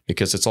about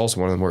because it's also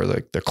one of them where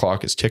like the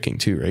clock is ticking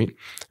too, right?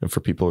 And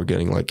for people who are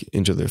getting like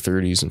into their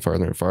 30s and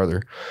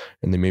farther,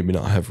 and they maybe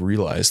not have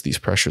realized these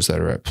pressures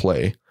that are at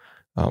play,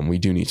 we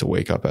do need to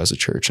wake up as a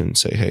church and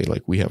say, hey,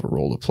 like we have a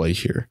role to play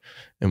here,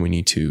 and we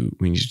need to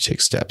take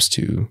steps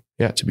to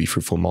be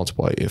fruitful and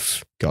multiply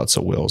if God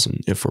so wills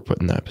and if we're put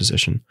in that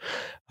position.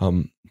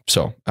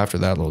 So after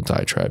that little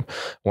diatribe,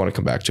 I want to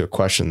come back to a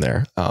question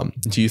there.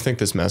 Do you think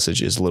this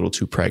message is a little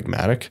too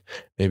pragmatic,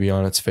 maybe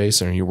on its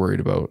face, and are you worried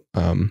about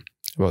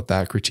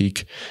that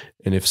critique?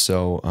 And if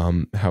so,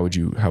 how would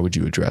you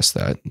address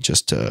that?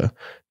 Just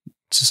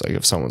like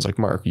if someone's like,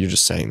 Mark, you're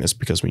just saying this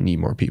because we need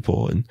more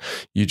people, and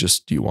do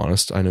you want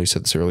us? I know you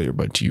said this earlier,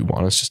 but do you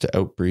want us just to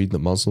outbreed the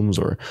Muslims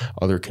or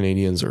other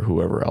Canadians or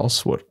whoever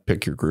else?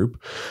 Pick your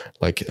group.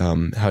 Like,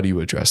 how do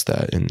you address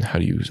that, and how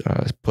do you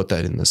put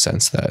that in the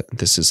sense that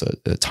this is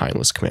a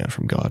timeless command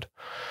from God?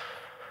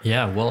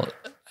 Yeah, well,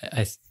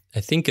 I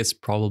think it's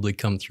probably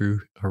come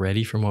through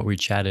already from what we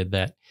chatted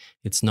that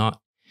it's not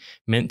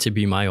meant to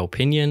be my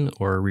opinion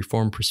or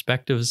Reformed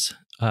perspectives.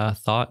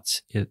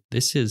 Thoughts.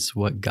 This is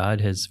what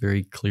God has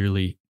very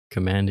clearly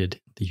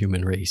commanded the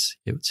human race.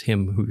 It was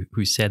him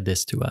who said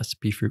this to us,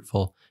 be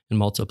fruitful and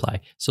multiply.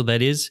 So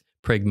that is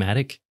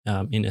pragmatic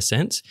in a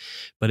sense,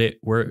 but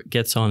where it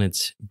gets on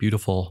its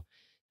beautiful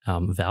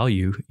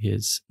value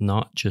is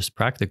not just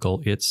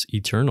practical, it's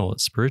eternal,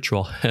 it's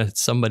spiritual.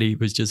 Somebody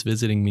was just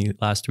visiting me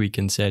last week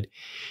and said,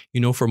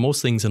 for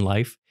most things in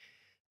life,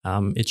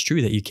 it's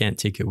true that you can't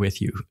take it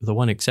with you. The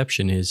one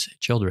exception is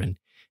children.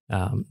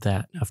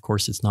 That, of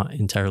course, it's not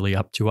entirely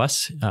up to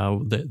us,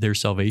 their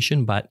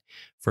salvation, but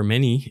for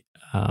many,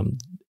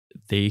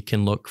 they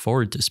can look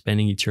forward to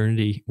spending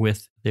eternity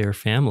with their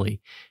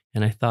family.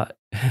 And I thought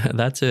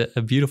that's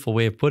a beautiful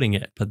way of putting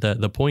it. But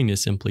the point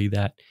is simply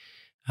that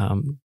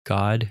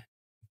God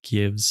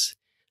gives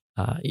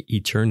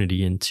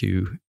eternity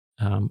into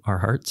our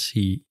hearts.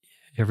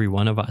 Every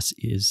one of us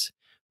is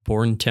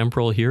born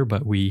temporal here,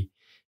 but we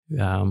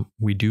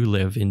do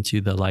live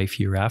into the life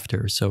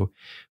hereafter. So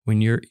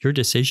when your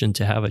decision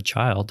to have a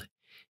child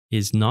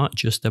is not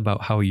just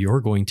about how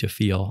you're going to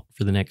feel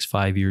for the next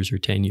 5 years or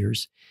 10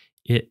 years,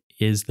 it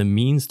is the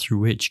means through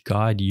which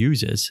God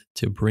uses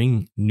to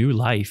bring new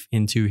life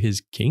into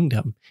his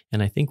kingdom.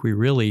 And I think we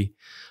really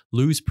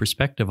lose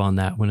perspective on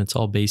that when it's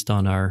all based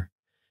on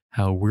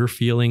how we're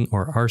feeling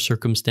or our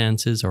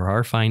circumstances or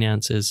our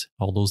finances,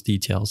 all those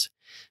details.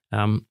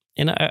 And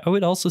I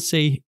would also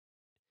say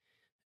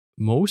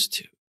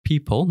most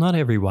people, not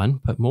everyone,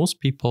 but most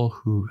people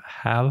who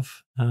have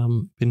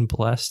been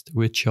blessed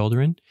with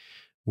children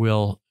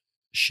will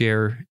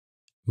share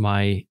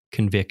my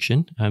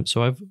conviction.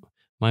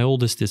 My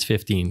oldest is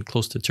 15,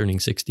 close to turning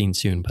 16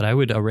 soon, but I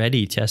would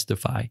already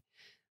testify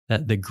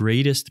that the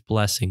greatest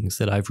blessings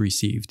that I've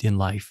received in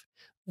life,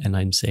 and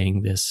I'm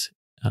saying this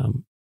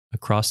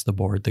across the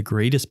board, the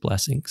greatest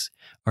blessings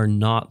are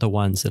not the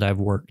ones that I've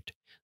worked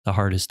the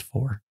hardest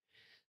for.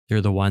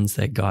 They're the ones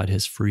that God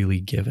has freely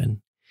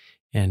given.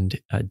 And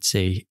I'd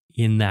say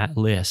in that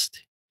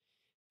list,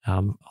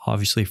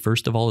 obviously,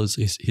 first of all,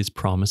 is his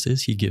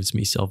promises. He gives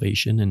me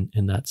salvation,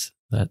 and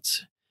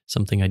that's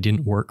something I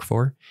didn't work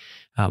for,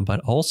 but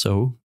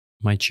also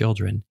my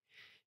children.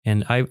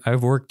 And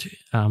I've worked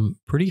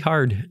pretty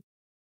hard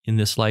in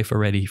this life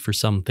already for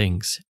some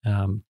things.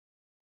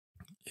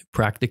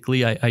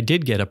 Practically, I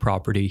did get a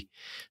property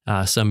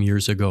some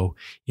years ago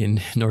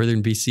in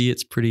northern BC.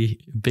 It's a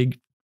pretty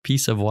big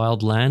piece of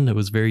wild land that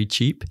was very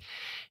cheap.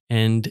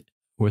 And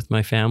with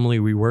my family,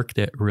 we worked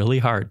it really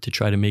hard to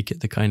try to make it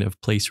the kind of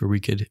place where we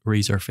could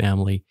raise our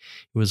family.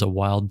 It was a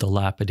wild,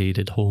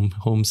 dilapidated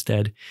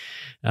homestead.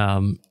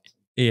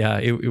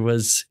 It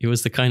was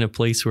the kind of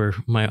place where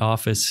my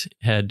office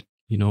had,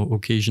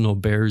 occasional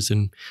bears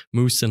and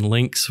moose and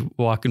lynx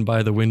walking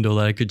by the window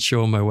that I could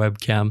show on my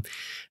webcam.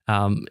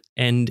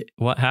 And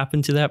what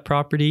happened to that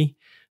property?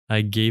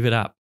 I gave it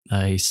up.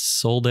 I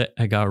sold it.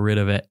 I got rid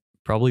of it.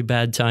 Probably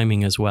bad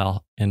timing as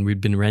well. And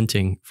we'd been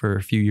renting for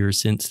a few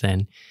years since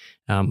then.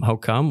 How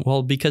come?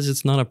 Well, because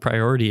it's not a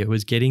priority. It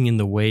was getting in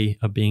the way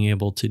of being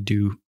able to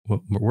do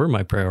what were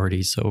my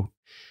priorities. So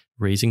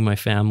raising my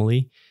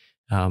family,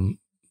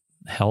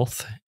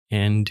 health,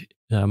 and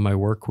my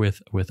work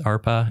with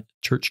ARPA,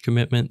 church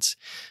commitments.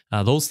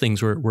 Those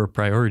things were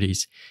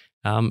priorities.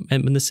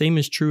 And the same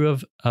is true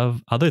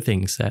of other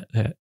things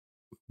that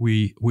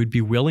we would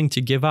be willing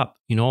to give up.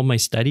 All my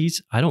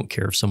studies, I don't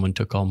care if someone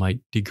took all my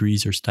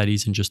degrees or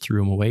studies and just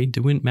threw them away. It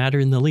wouldn't matter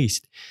in the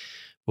least.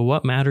 But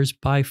what matters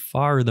by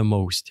far the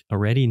most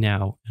already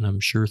now, and I'm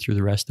sure through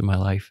the rest of my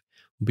life,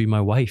 will be my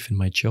wife and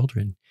my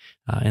children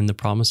and the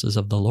promises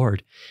of the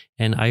Lord.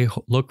 And I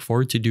look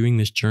forward to doing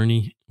this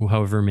journey,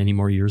 however many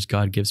more years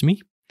God gives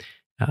me.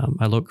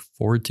 I look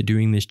forward to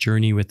doing this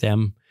journey with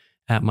them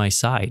at my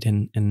side.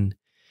 And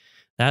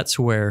that's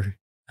where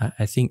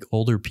I think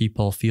older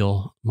people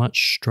feel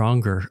much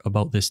stronger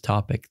about this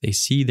topic. They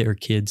see their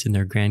kids and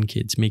their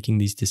grandkids making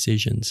these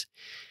decisions,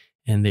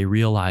 and they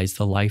realize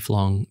the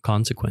lifelong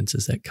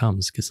consequences that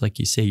comes. Because like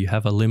you say, you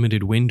have a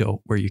limited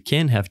window where you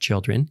can have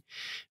children.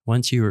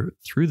 Once you're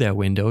through that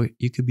window,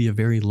 you could be a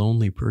very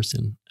lonely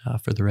person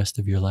for the rest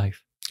of your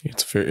life.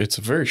 It's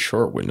a very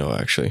short window,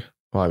 actually.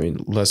 Well, I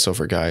mean, less so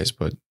for guys,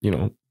 but,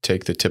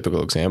 take the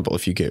typical example.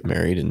 If you get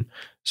married and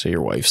say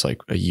your wife's like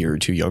a year or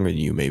two younger than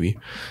you, maybe,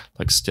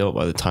 like still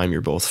by the time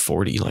you're both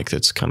 40, like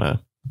it's kind of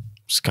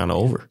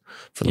over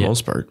for the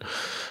most part,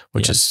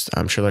 which is,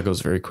 I'm sure that goes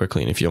very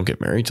quickly. And if you don't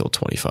get married till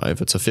 25,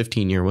 it's a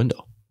 15-year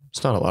window.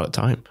 It's not a lot of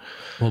time.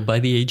 Well, by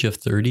the age of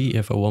 30,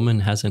 if a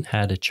woman hasn't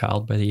had a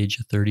child by the age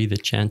of 30, the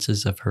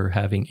chances of her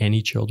having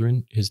any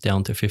children is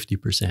down to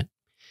 50%.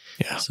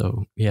 Yeah.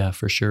 So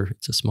for sure.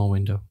 It's a small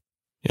window.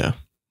 Yeah.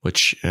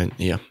 Which,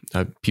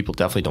 people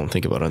definitely don't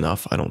think about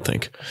enough. I don't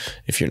think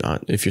if you're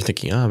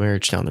thinking,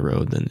 marriage down the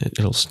road, then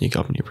it'll sneak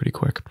up on you pretty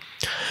quick.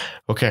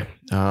 Okay.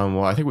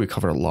 Well, I think we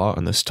covered a lot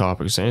on this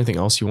topic. Is there anything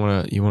else you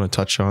want to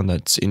touch on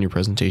that's in your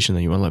presentation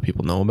that you want to let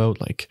people know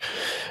about? Like,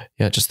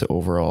 just the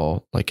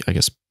overall, like, I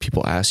guess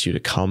people ask you to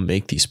come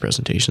make these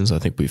presentations. I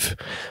think we've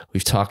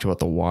talked about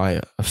the why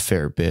a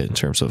fair bit in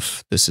terms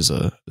of this is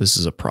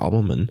a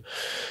problem. And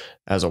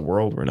as a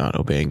world, we're not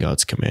obeying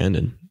God's command.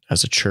 And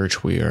as a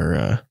church, we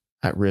are,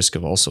 at risk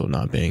of also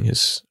not obeying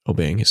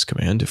his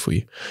command if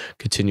we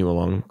continue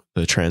along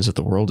the trends that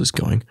the world is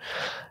going.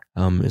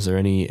 Is there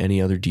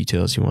any other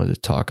details you wanted to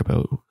talk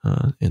about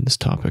in this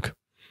topic?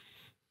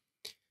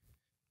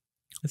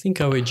 I think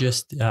I would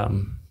just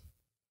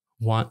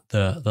want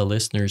the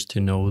listeners to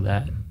know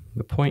that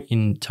the point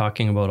in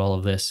talking about all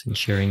of this and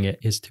sharing it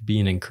is to be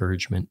an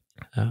encouragement.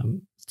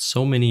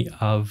 so many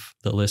of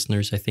the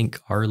listeners, I think,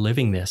 are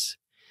living this.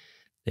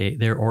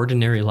 Their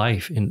ordinary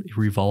life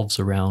revolves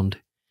around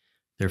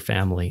their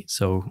family.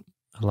 So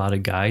a lot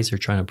of guys are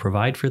trying to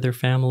provide for their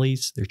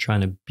families. They're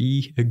trying to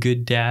be a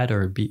good dad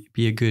or be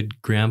a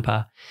good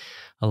grandpa.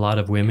 A lot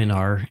of women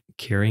are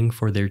caring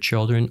for their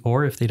children,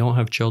 or if they don't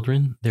have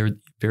children, they're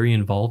very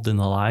involved in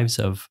the lives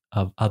of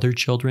other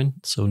children.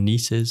 So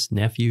nieces,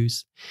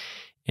 nephews.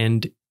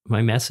 And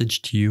my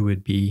message to you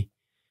would be,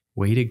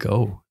 way to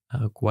go.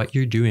 What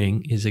you're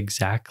doing is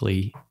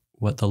exactly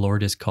what the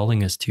Lord is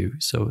calling us to.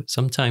 So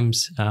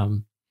sometimes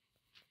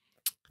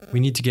we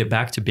need to get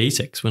back to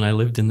basics. When I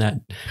lived in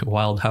that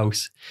wild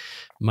house,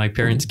 my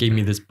parents gave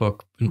me this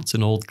book. It's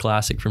an old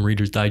classic from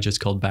Reader's Digest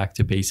called Back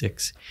to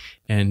Basics.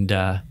 And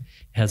it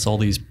has all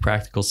these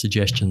practical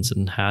suggestions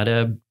on how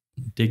to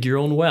dig your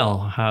own well,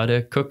 how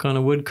to cook on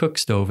a wood cook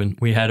stove. And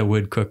we had a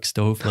wood cook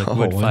stove, like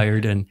wood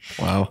fired, and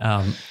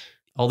wow.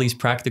 All these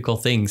practical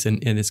things.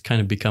 And it's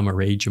kind of become a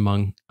rage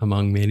among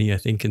many, I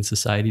think, in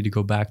society to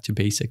go back to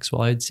basics.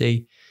 Well, I'd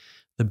say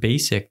the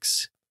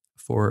basics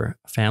for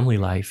family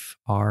life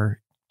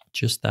are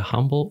just the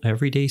humble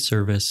everyday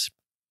service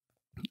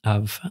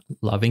of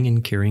loving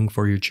and caring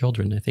for your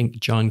children. I think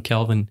John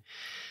Calvin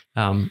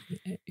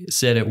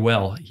said it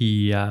well.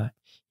 He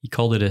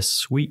called it a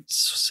sweet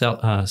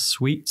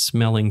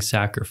smelling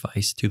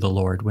sacrifice to the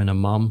Lord when a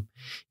mom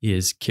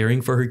is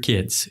caring for her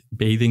kids,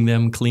 bathing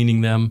them,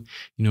 cleaning them,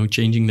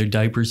 changing their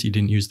diapers. He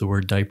didn't use the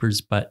word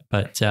diapers, but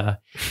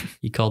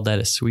he called that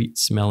a sweet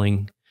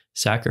smelling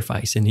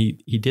sacrifice. And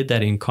he did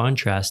that in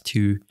contrast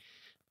to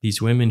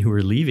these women who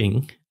are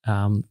leaving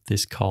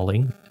this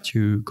calling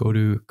to go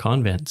to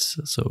convents.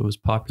 So it was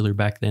popular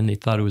back then. They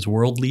thought it was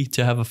worldly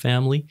to have a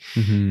family.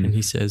 Mm-hmm. And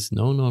he says,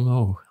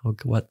 no.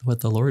 What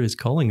the Lord is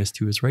calling us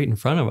to is right in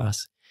front of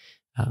us.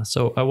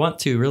 So I want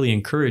to really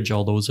encourage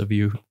all those of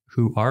you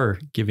who are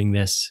giving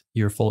this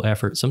your full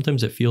effort.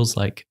 Sometimes it feels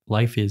like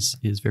life is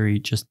very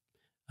just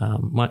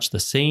much the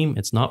same.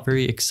 It's not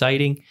very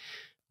exciting.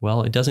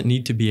 Well, it doesn't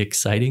need to be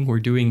exciting. We're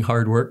doing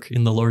hard work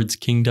in the Lord's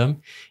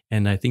kingdom,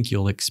 and I think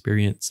you'll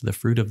experience the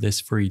fruit of this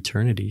for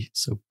eternity.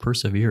 So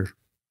persevere.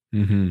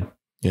 Mm-hmm.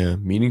 Yeah,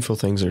 meaningful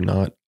things are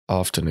not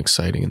often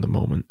exciting in the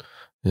moment.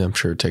 And I'm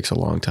sure it takes a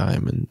long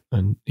time,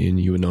 and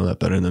you would know that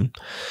better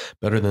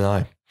than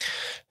I.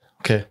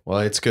 Okay, well,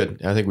 it's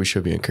good. I think we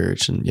should be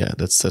encouraged, and yeah,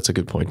 that's a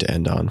good point to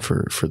end on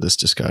for this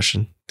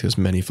discussion, because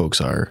many folks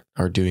are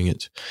doing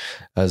it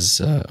as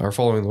are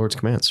following the Lord's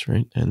commands,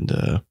 right?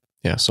 And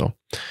yeah, so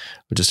I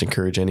would just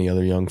encourage any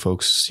other young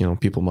folks,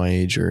 people my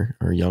age or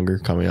younger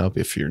coming up,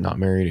 if you're not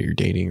married or you're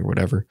dating or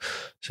whatever,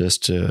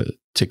 just to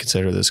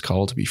consider this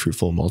call to be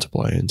fruitful and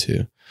multiply, and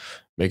to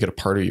make it a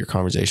part of your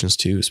conversations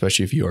too,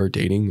 especially if you are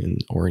dating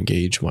or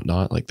engaged and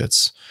whatnot. Like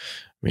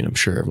I'm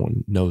sure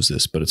everyone knows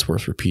this, but it's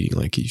worth repeating.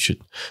 Like, you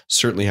should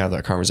certainly have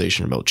that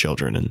conversation about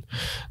children and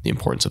the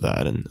importance of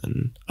that.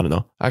 And I don't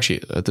know,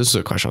 actually, this is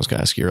a question I was going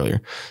to ask you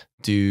earlier.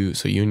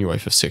 So you and your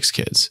wife have 6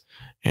 kids.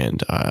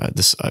 And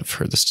I've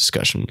heard this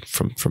discussion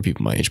from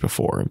people my age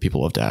before, and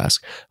people love to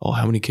ask, "Oh,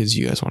 how many kids do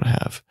you guys want to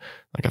have?"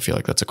 Like, I feel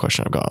like that's a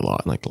question I've got a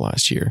lot in like the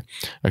last year.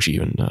 Actually,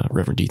 even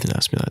Reverend Ethan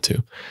asked me that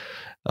too.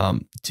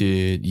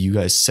 Did you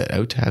guys set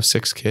out to have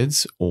 6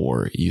 kids,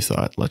 or you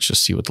thought, let's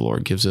just see what the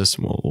Lord gives us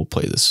and we'll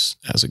play this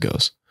as it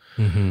goes?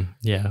 Mm-hmm.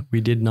 Yeah,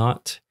 we did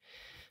not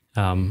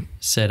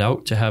set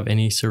out to have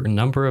any certain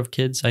number of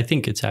kids. I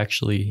think it's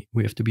actually,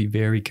 we have to be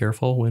very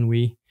careful when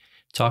we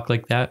talk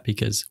like that,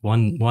 because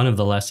one of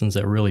the lessons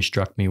that really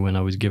struck me when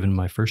I was given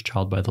my first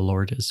child by the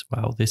Lord is,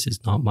 wow, this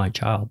is not my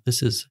child.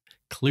 This is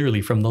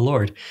clearly from the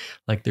Lord.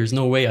 Like, there's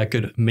no way I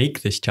could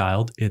make this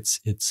child. It's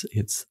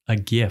a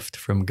gift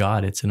from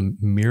God. It's a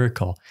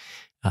miracle.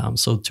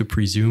 So to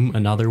presume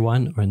another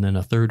one, and then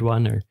a third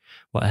one, or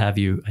what have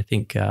you, I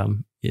think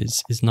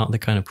is not the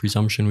kind of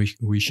presumption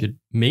we should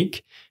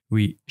make.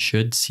 We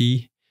should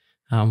see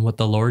what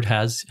the Lord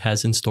has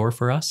in store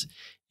for us,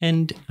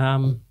 and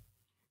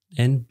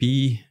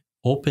be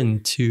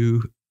open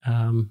to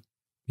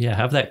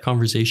have that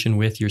conversation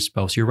with your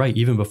spouse. You're right,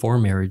 even before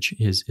marriage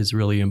is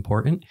really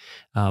important.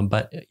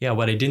 But yeah,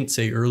 what I didn't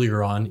say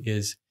earlier on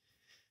is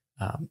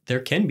there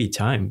can be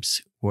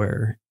times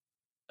where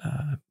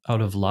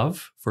out of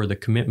love for the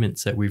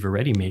commitments that we've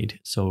already made.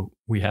 So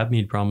we have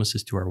made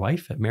promises to our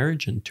wife at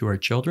marriage and to our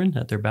children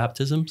at their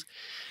baptisms,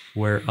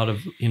 where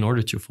in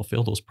order to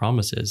fulfill those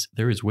promises,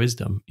 there is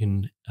wisdom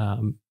in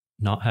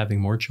not having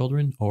more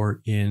children,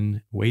 or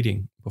in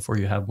waiting before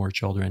you have more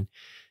children.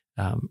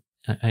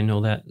 I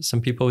know that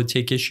some people would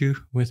take issue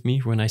with me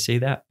when I say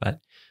that, but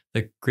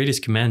the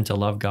greatest command, to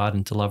love God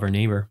and to love our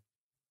neighbor,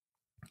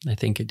 I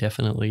think it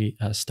definitely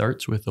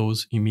starts with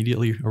those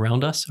immediately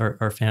around us,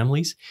 our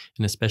families,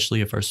 and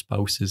especially if our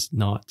spouse is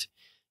not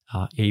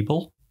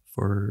able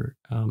for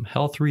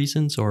health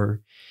reasons,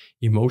 or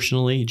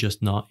emotionally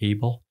just not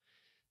able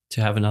to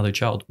have another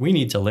child. We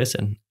need to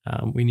listen.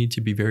 We need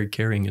to be very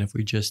caring. And if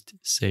we just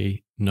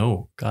say,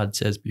 no, God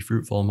says, be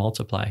fruitful and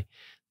multiply,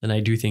 then I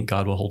do think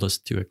God will hold us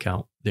to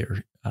account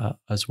there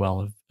as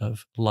well,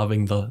 of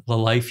loving the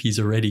life he's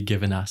already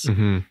given us.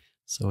 Mm-hmm.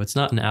 So it's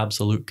not an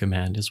absolute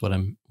command, is what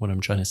I'm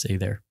trying to say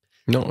there.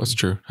 No, it's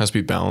true. It has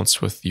to be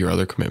balanced with your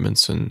other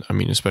commitments. And I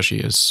mean,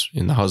 especially as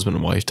in the husband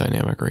and wife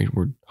dynamic, right?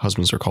 Where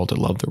husbands are called to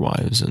love their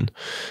wives. And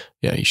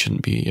yeah, you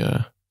shouldn't be,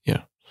 you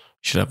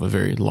should have a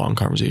very long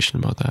conversation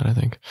about that, I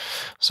think.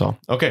 So,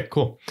 okay,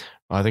 cool.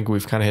 I think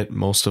we've kind of hit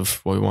most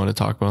of what we want to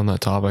talk about on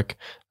that topic.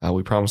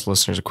 We promised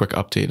listeners a quick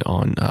update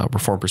on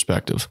Reform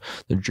Perspective,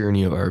 the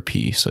journey of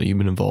RP. So you've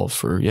been involved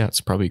for,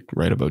 it's probably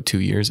right about 2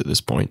 years at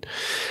this point.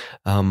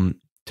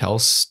 Tell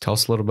us a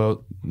little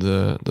about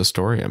the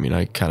story. I mean,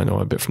 I kind of know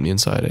a bit from the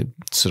inside. I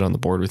sit on the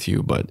board with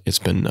you, but it's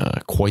been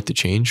quite the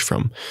change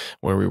from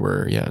where we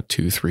were,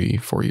 2, 3,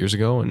 4 years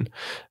ago. And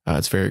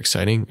it's very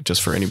exciting.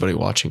 Just for anybody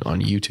watching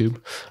on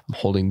YouTube, I'm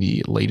holding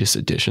the latest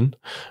edition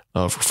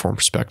of Reform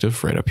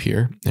Perspective right up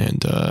here.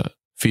 And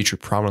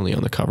featured prominently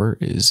on the cover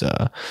is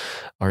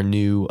our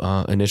new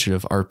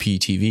initiative,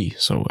 RPTV.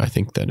 So I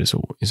think that is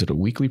it a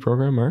weekly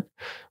program, Mark?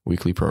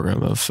 Weekly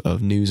program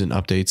of news and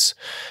updates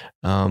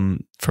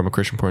from a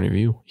Christian point of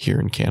view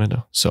here in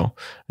Canada. So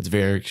it's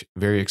very,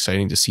 very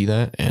exciting to see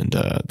that. And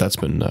that's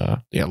been,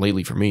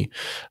 lately for me,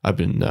 I've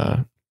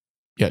been,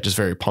 just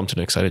very pumped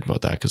and excited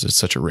about that because it's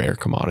such a rare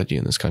commodity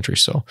in this country.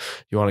 So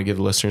you want to give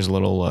the listeners a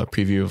little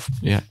preview of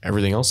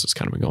everything else that's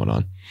kind of been going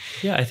on?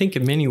 Yeah, I think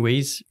in many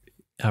ways,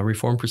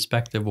 Reform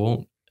Perspective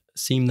won't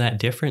seem that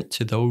different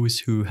to those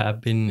who have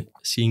been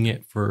seeing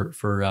it for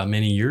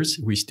many years.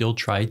 We still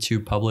try to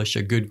publish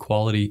a good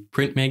quality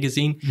print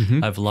magazine.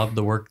 Mm-hmm. I've loved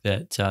the work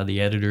that the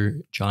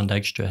editor, John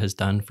Dykstra, has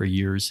done for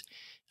years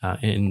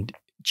in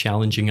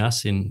challenging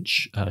us and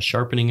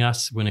sharpening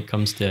us when it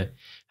comes to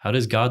how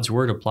does God's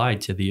word apply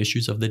to the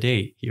issues of the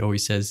day. He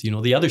always says,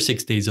 the other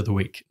 6 days of the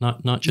week,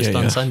 not just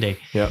on Sunday.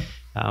 Yeah.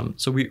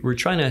 So we're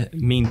trying to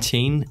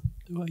maintain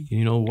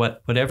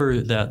whatever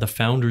the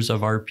founders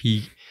of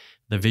RP,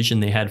 the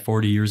vision they had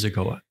 40 years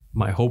ago.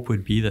 My hope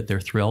would be that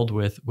they're thrilled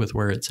with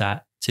where it's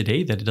at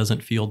today, that it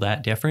doesn't feel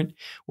that different.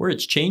 Where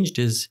it's changed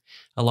is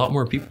a lot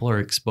more people are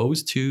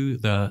exposed to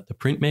the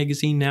print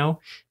magazine now.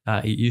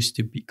 It used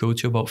to go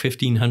to about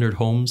 1,500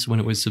 homes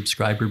when it was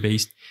subscriber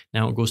based.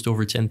 Now it goes to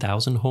over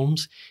 10,000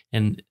 homes.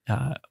 And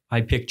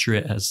I picture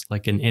it as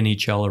like an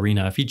NHL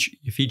arena. If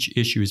each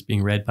issue is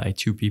being read by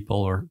 2 people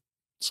or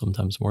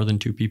sometimes more than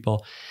 2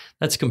 people,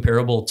 that's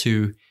comparable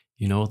to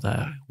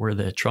where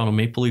the Toronto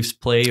Maple Leafs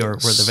play or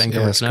where the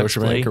Vancouver Canucks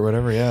play or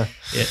whatever. Yeah,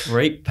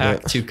 right,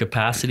 packed to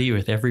capacity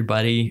with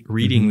everybody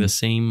reading the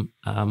same,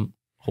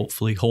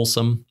 hopefully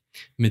wholesome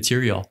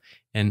material,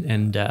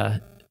 and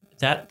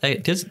that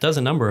does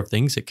a number of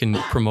things. It can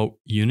promote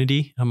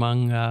unity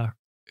among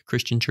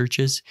Christian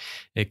churches.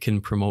 It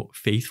can promote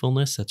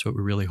faithfulness. That's what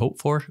we really hope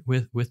for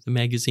with the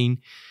magazine.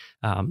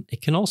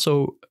 It can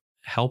also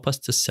help us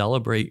to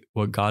celebrate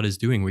what God is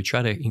doing. We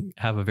try to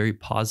have a very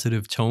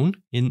positive tone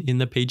in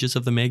the pages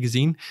of the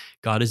magazine.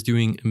 God is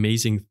doing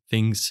amazing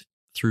things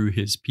through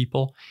his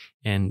people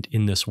and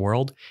in this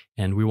world.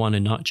 And we want to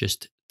not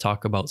just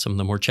talk about some of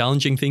the more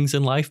challenging things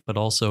in life, but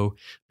also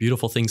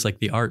beautiful things like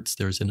the arts.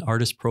 There's an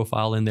artist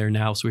profile in there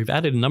now. So we've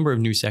added a number of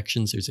new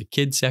sections. There's a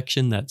kids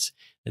section that's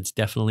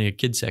definitely a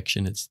kids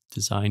section. It's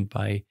designed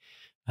by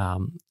a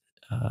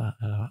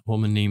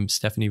woman named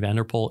Stephanie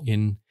Vanderpool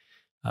in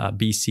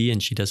BC,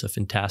 and she does a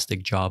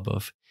fantastic job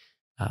of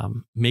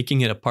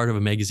making it a part of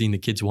a magazine the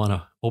kids want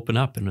to open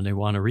up and they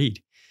want to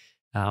read.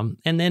 And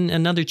then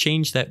another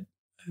change that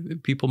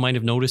people might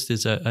have noticed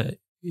is a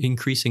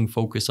increasing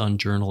focus on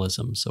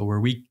journalism. So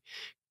where we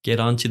get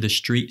onto the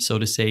street, so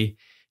to say,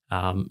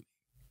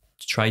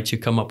 try to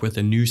come up with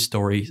a news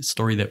story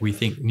that we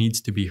think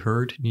needs to be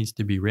heard, needs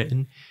to be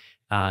written,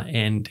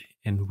 and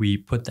we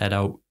put that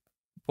out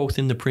both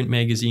in the print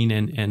magazine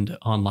and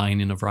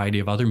online in a variety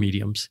of other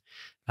mediums.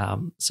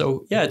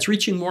 So it's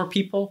reaching more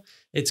people.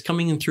 It's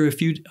coming in through a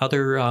few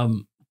other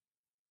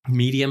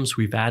mediums.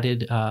 We've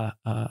added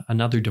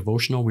another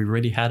devotional. We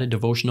already had a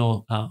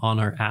devotional on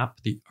our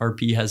app. The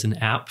RP has an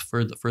app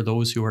for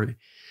those who are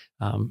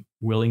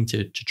willing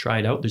to try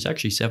it out. There's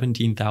actually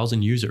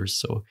 17,000 users,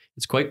 so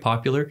it's quite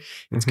popular.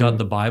 It's got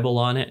the Bible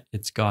on it.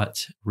 It's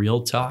got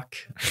Real Talk.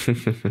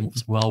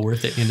 It's well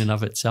worth it in and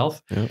of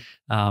itself. Yeah.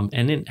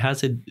 And it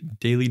has a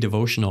daily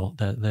devotional.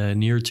 The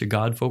Near to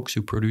God folks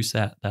who produce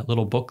that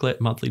little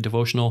booklet, monthly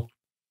devotional,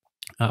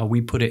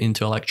 we put it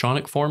into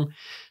electronic form.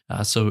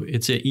 So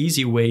it's an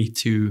easy way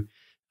to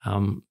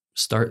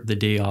start the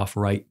day off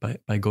right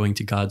by going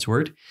to God's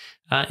Word.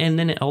 And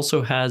then it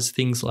also has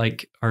things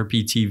like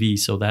RPTV.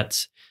 So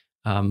that's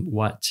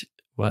what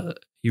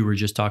you were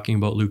just talking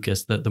about,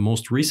 Lucas. The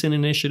most recent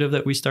initiative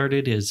that we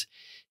started is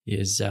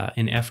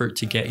an effort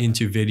to get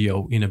into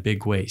video in a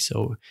big way.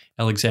 So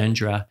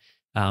Alexandra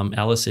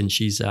Ellison,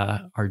 she's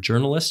our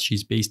journalist.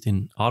 She's based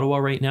in Ottawa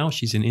right now.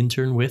 She's an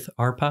intern with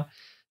ARPA.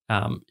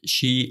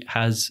 She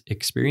has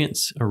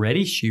experience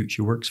already.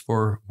 She works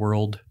for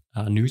World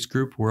News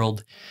Group.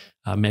 World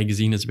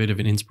Magazine is a bit of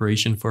an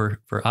inspiration for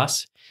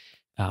us.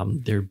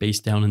 They're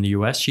based down in the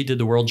US. She did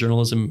the World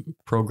Journalism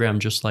program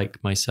just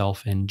like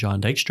myself and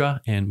John Dykstra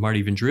and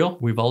Marty Vendrell.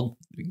 We've all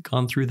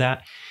gone through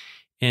that.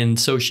 And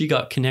so she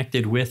got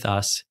connected with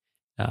us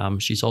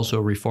She's also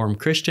a Reformed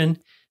Christian.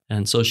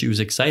 And so she was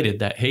excited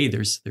that, hey,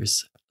 there's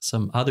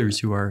some others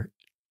who are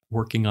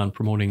working on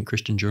promoting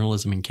Christian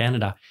journalism in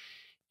Canada.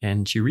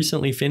 And she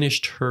recently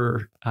finished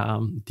her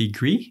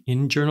degree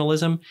in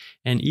journalism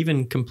and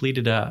even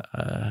completed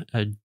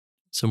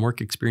some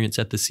work experience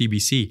at the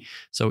CBC.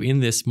 So in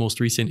this most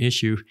recent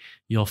issue,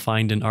 you'll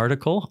find an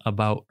article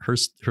about her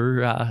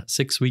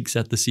 6 weeks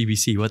at the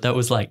CBC, what that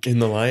was like. In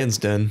the lion's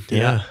den.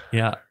 Yeah.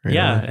 Right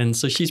on. And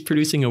so she's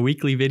producing a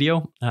weekly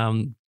video.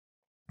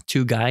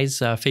 Two guys,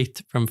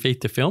 from Faith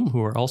to Film,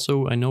 who are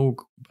also, I know,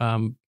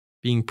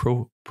 being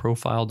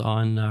profiled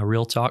on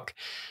Real Talk.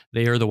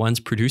 They are the ones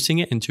producing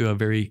it into a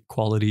very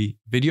quality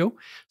video.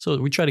 So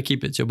we try to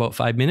keep it to about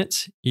 5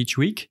 minutes each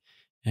week.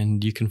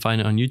 And you can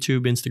find it on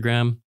YouTube,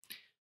 Instagram,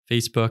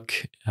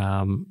 Facebook,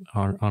 on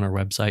our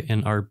website,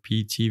 and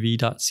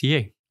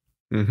rptv.ca.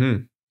 Mm-hmm.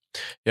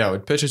 Yeah, I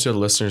would pitch it to the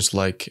listeners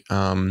like,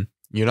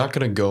 you're not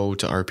going to go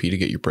to RP to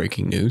get your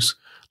breaking news.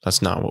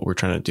 That's not what we're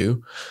trying to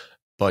do.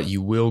 But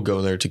you will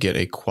go there to get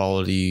a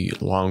quality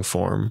long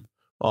form,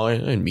 well,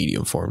 and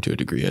medium form to a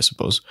degree, I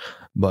suppose.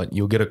 But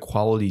you'll get a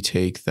quality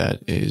take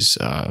that is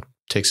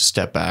takes a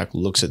step back,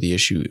 looks at the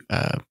issue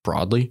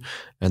broadly,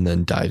 and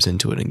then dives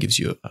into it and gives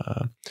you,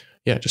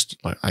 just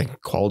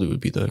like quality would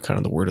be the kind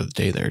of the word of the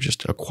day there.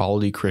 Just a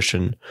quality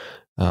Christian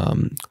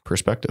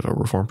perspective, a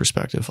Reformed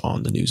perspective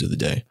on the news of the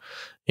day,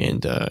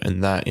 and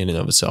that in and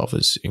of itself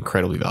is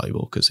incredibly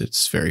valuable because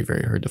it's very,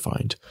 very hard to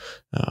find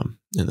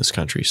in this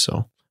country.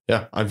 So.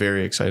 Yeah, I'm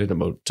very excited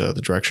about the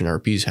direction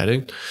RP is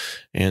heading,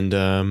 and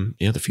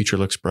the future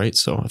looks bright.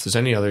 So if there's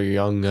any other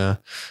young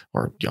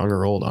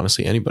or old,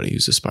 honestly, anybody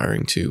who's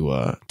aspiring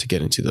to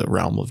get into the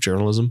realm of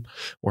journalism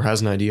or has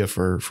an idea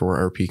for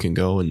where RP can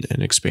go and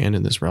expand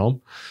in this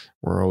realm,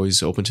 we're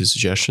always open to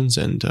suggestions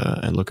and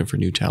looking for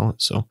new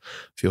talent. So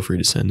feel free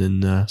to send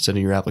in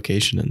your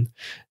application, and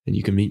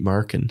you can meet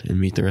Mark and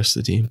meet the rest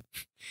of the team.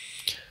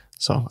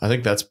 So I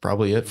think that's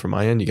probably it from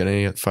my end. You got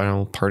any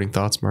final parting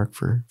thoughts, Mark,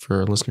 for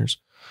our listeners?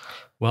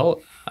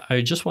 Well,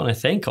 I just want to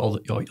thank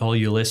all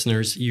you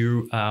listeners.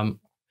 You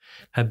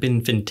have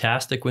been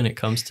fantastic when it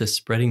comes to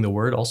spreading the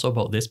word also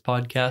about this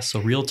podcast.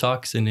 So Real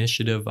Talk's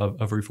initiative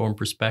of Reformed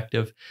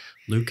Perspective.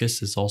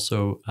 Lucas is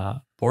also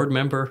a board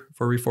member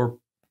for Reformed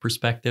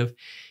Perspective.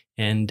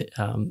 And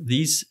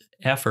these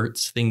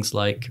efforts, things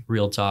like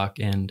Real Talk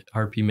and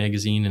RP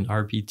Magazine and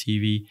RP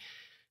TV,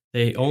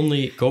 they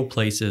only go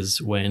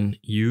places when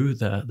you,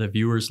 the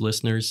viewers,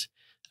 listeners,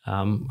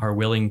 are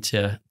willing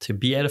to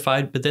be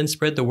edified, but then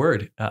spread the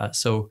word.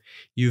 So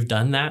you've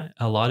done that.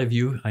 A lot of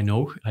you, I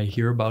know, I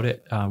hear about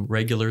it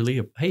regularly.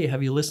 Hey,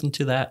 have you listened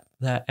to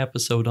that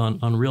episode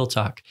on Real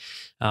Talk?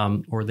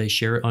 Or they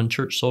share it on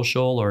church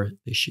social, or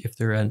if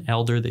they're an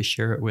elder, they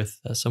share it with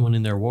someone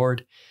in their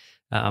ward.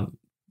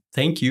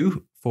 Thank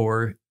you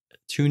for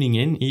tuning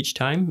in each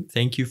time.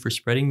 Thank you for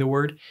spreading the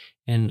word.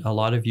 And a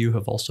lot of you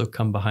have also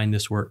come behind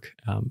this work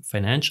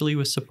financially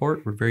with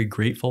support. We're very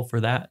grateful for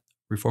that.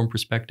 Reformed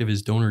Perspective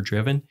is donor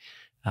driven.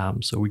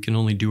 So we can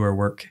only do our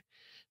work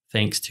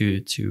thanks to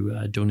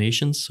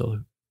donations. So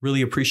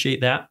really appreciate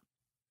that,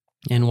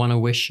 and want to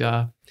wish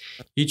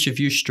each of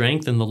you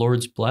strength and the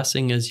Lord's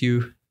blessing as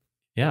you,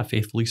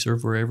 faithfully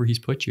serve wherever He's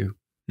put you.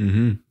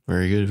 Mm-hmm.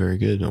 Very good. Very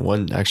good. And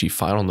one actually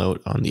final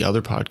note on the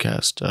other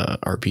podcast,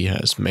 RP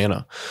has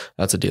Manna.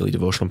 That's a daily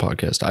devotional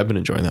podcast. I've been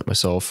enjoying that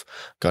myself.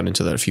 Got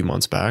into that a few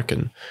months back,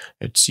 and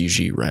it's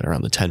usually right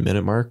around the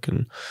 10-minute mark.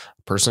 And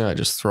personally, I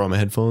just throw on my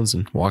headphones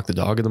and walk the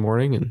dog in the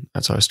morning, and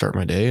that's how I start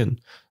my day.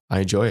 And I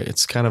enjoy it.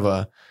 It's kind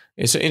of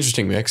it's an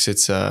interesting mix.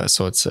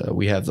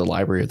 We have the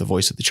library of the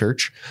voice of the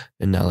church,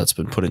 and now that's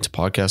been put into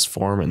podcast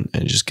form, and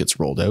it just gets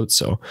rolled out.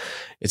 So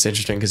it's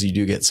interesting because you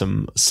do get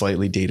some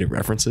slightly dated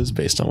references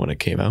based on when it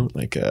came out.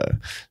 Like the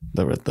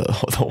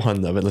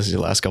one I've been listening to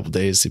the last couple of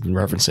days, they've been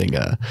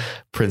referencing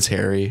Prince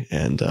Harry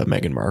and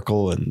Meghan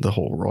Markle and the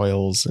whole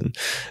royals, and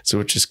so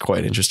which is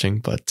quite interesting.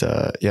 But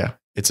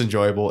it's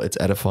enjoyable. It's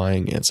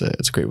edifying. It's a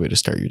great way to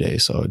start your day.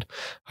 So I'd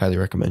highly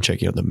recommend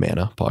checking out the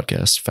Manna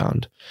podcast,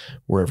 found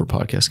wherever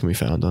podcasts can be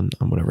found on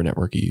whatever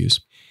network you use.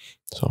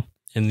 So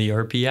in the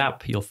RP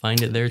app, you'll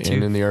find it there too.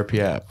 And in the RP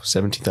app,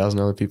 17,000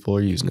 other people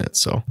are using it.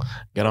 So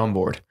get on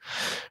board.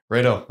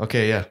 Righto.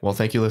 Okay. Yeah. Well,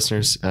 thank you,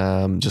 listeners.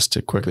 Just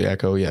to quickly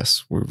echo,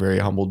 yes, we're very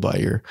humbled by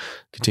your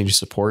continued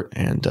support,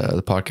 and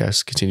the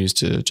podcast continues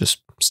to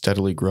just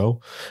steadily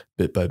grow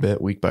bit by bit,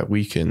 week by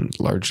week. And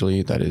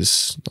largely that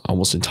is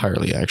almost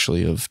entirely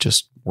actually of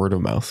just word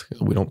of mouth.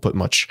 We don't put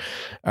much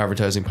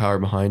advertising power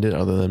behind it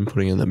other than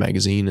putting it in the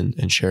magazine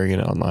and sharing it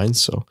online.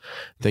 So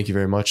thank you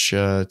very much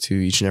to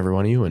each and every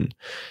one of you. And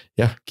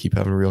keep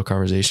having real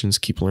conversations,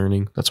 keep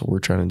learning. That's what we're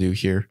trying to do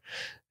here.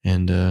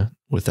 And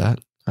with that,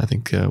 I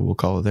think we'll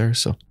call it there.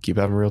 So keep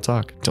having real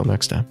talk. Until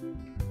next time.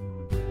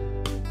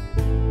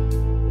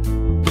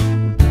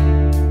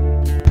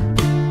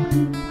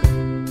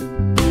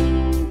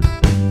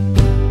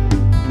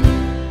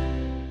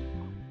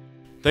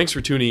 Thanks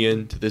for tuning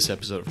in to this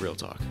episode of Real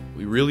Talk.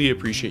 We really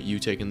appreciate you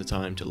taking the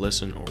time to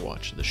listen or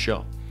watch the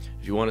show.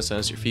 If you want to send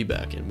us your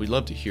feedback, and we'd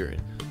love to hear it,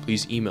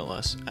 please email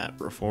us at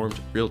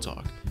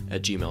reformedrealtalk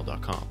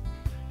reformed@gmail.com.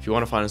 If you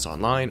want to find us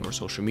online or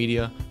social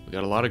media, we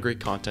got a lot of great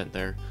content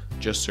there.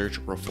 Just search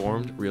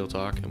Reformed Real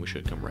Talk and we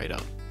should come right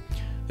up.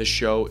 This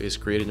show is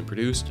created and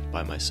produced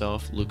by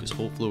myself, Lucas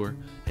Holtfluer,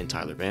 and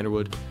Tyler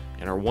Vanderwood,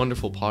 and our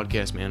wonderful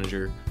podcast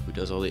manager who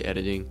does all the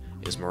editing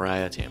is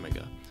Mariah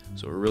Tamiga.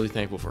 So we're really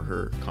thankful for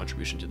her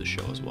contribution to the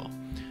show as well.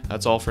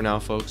 That's all for now,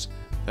 folks.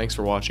 Thanks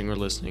for watching or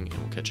listening, and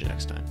we'll catch you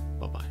next time.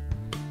 Bye-bye.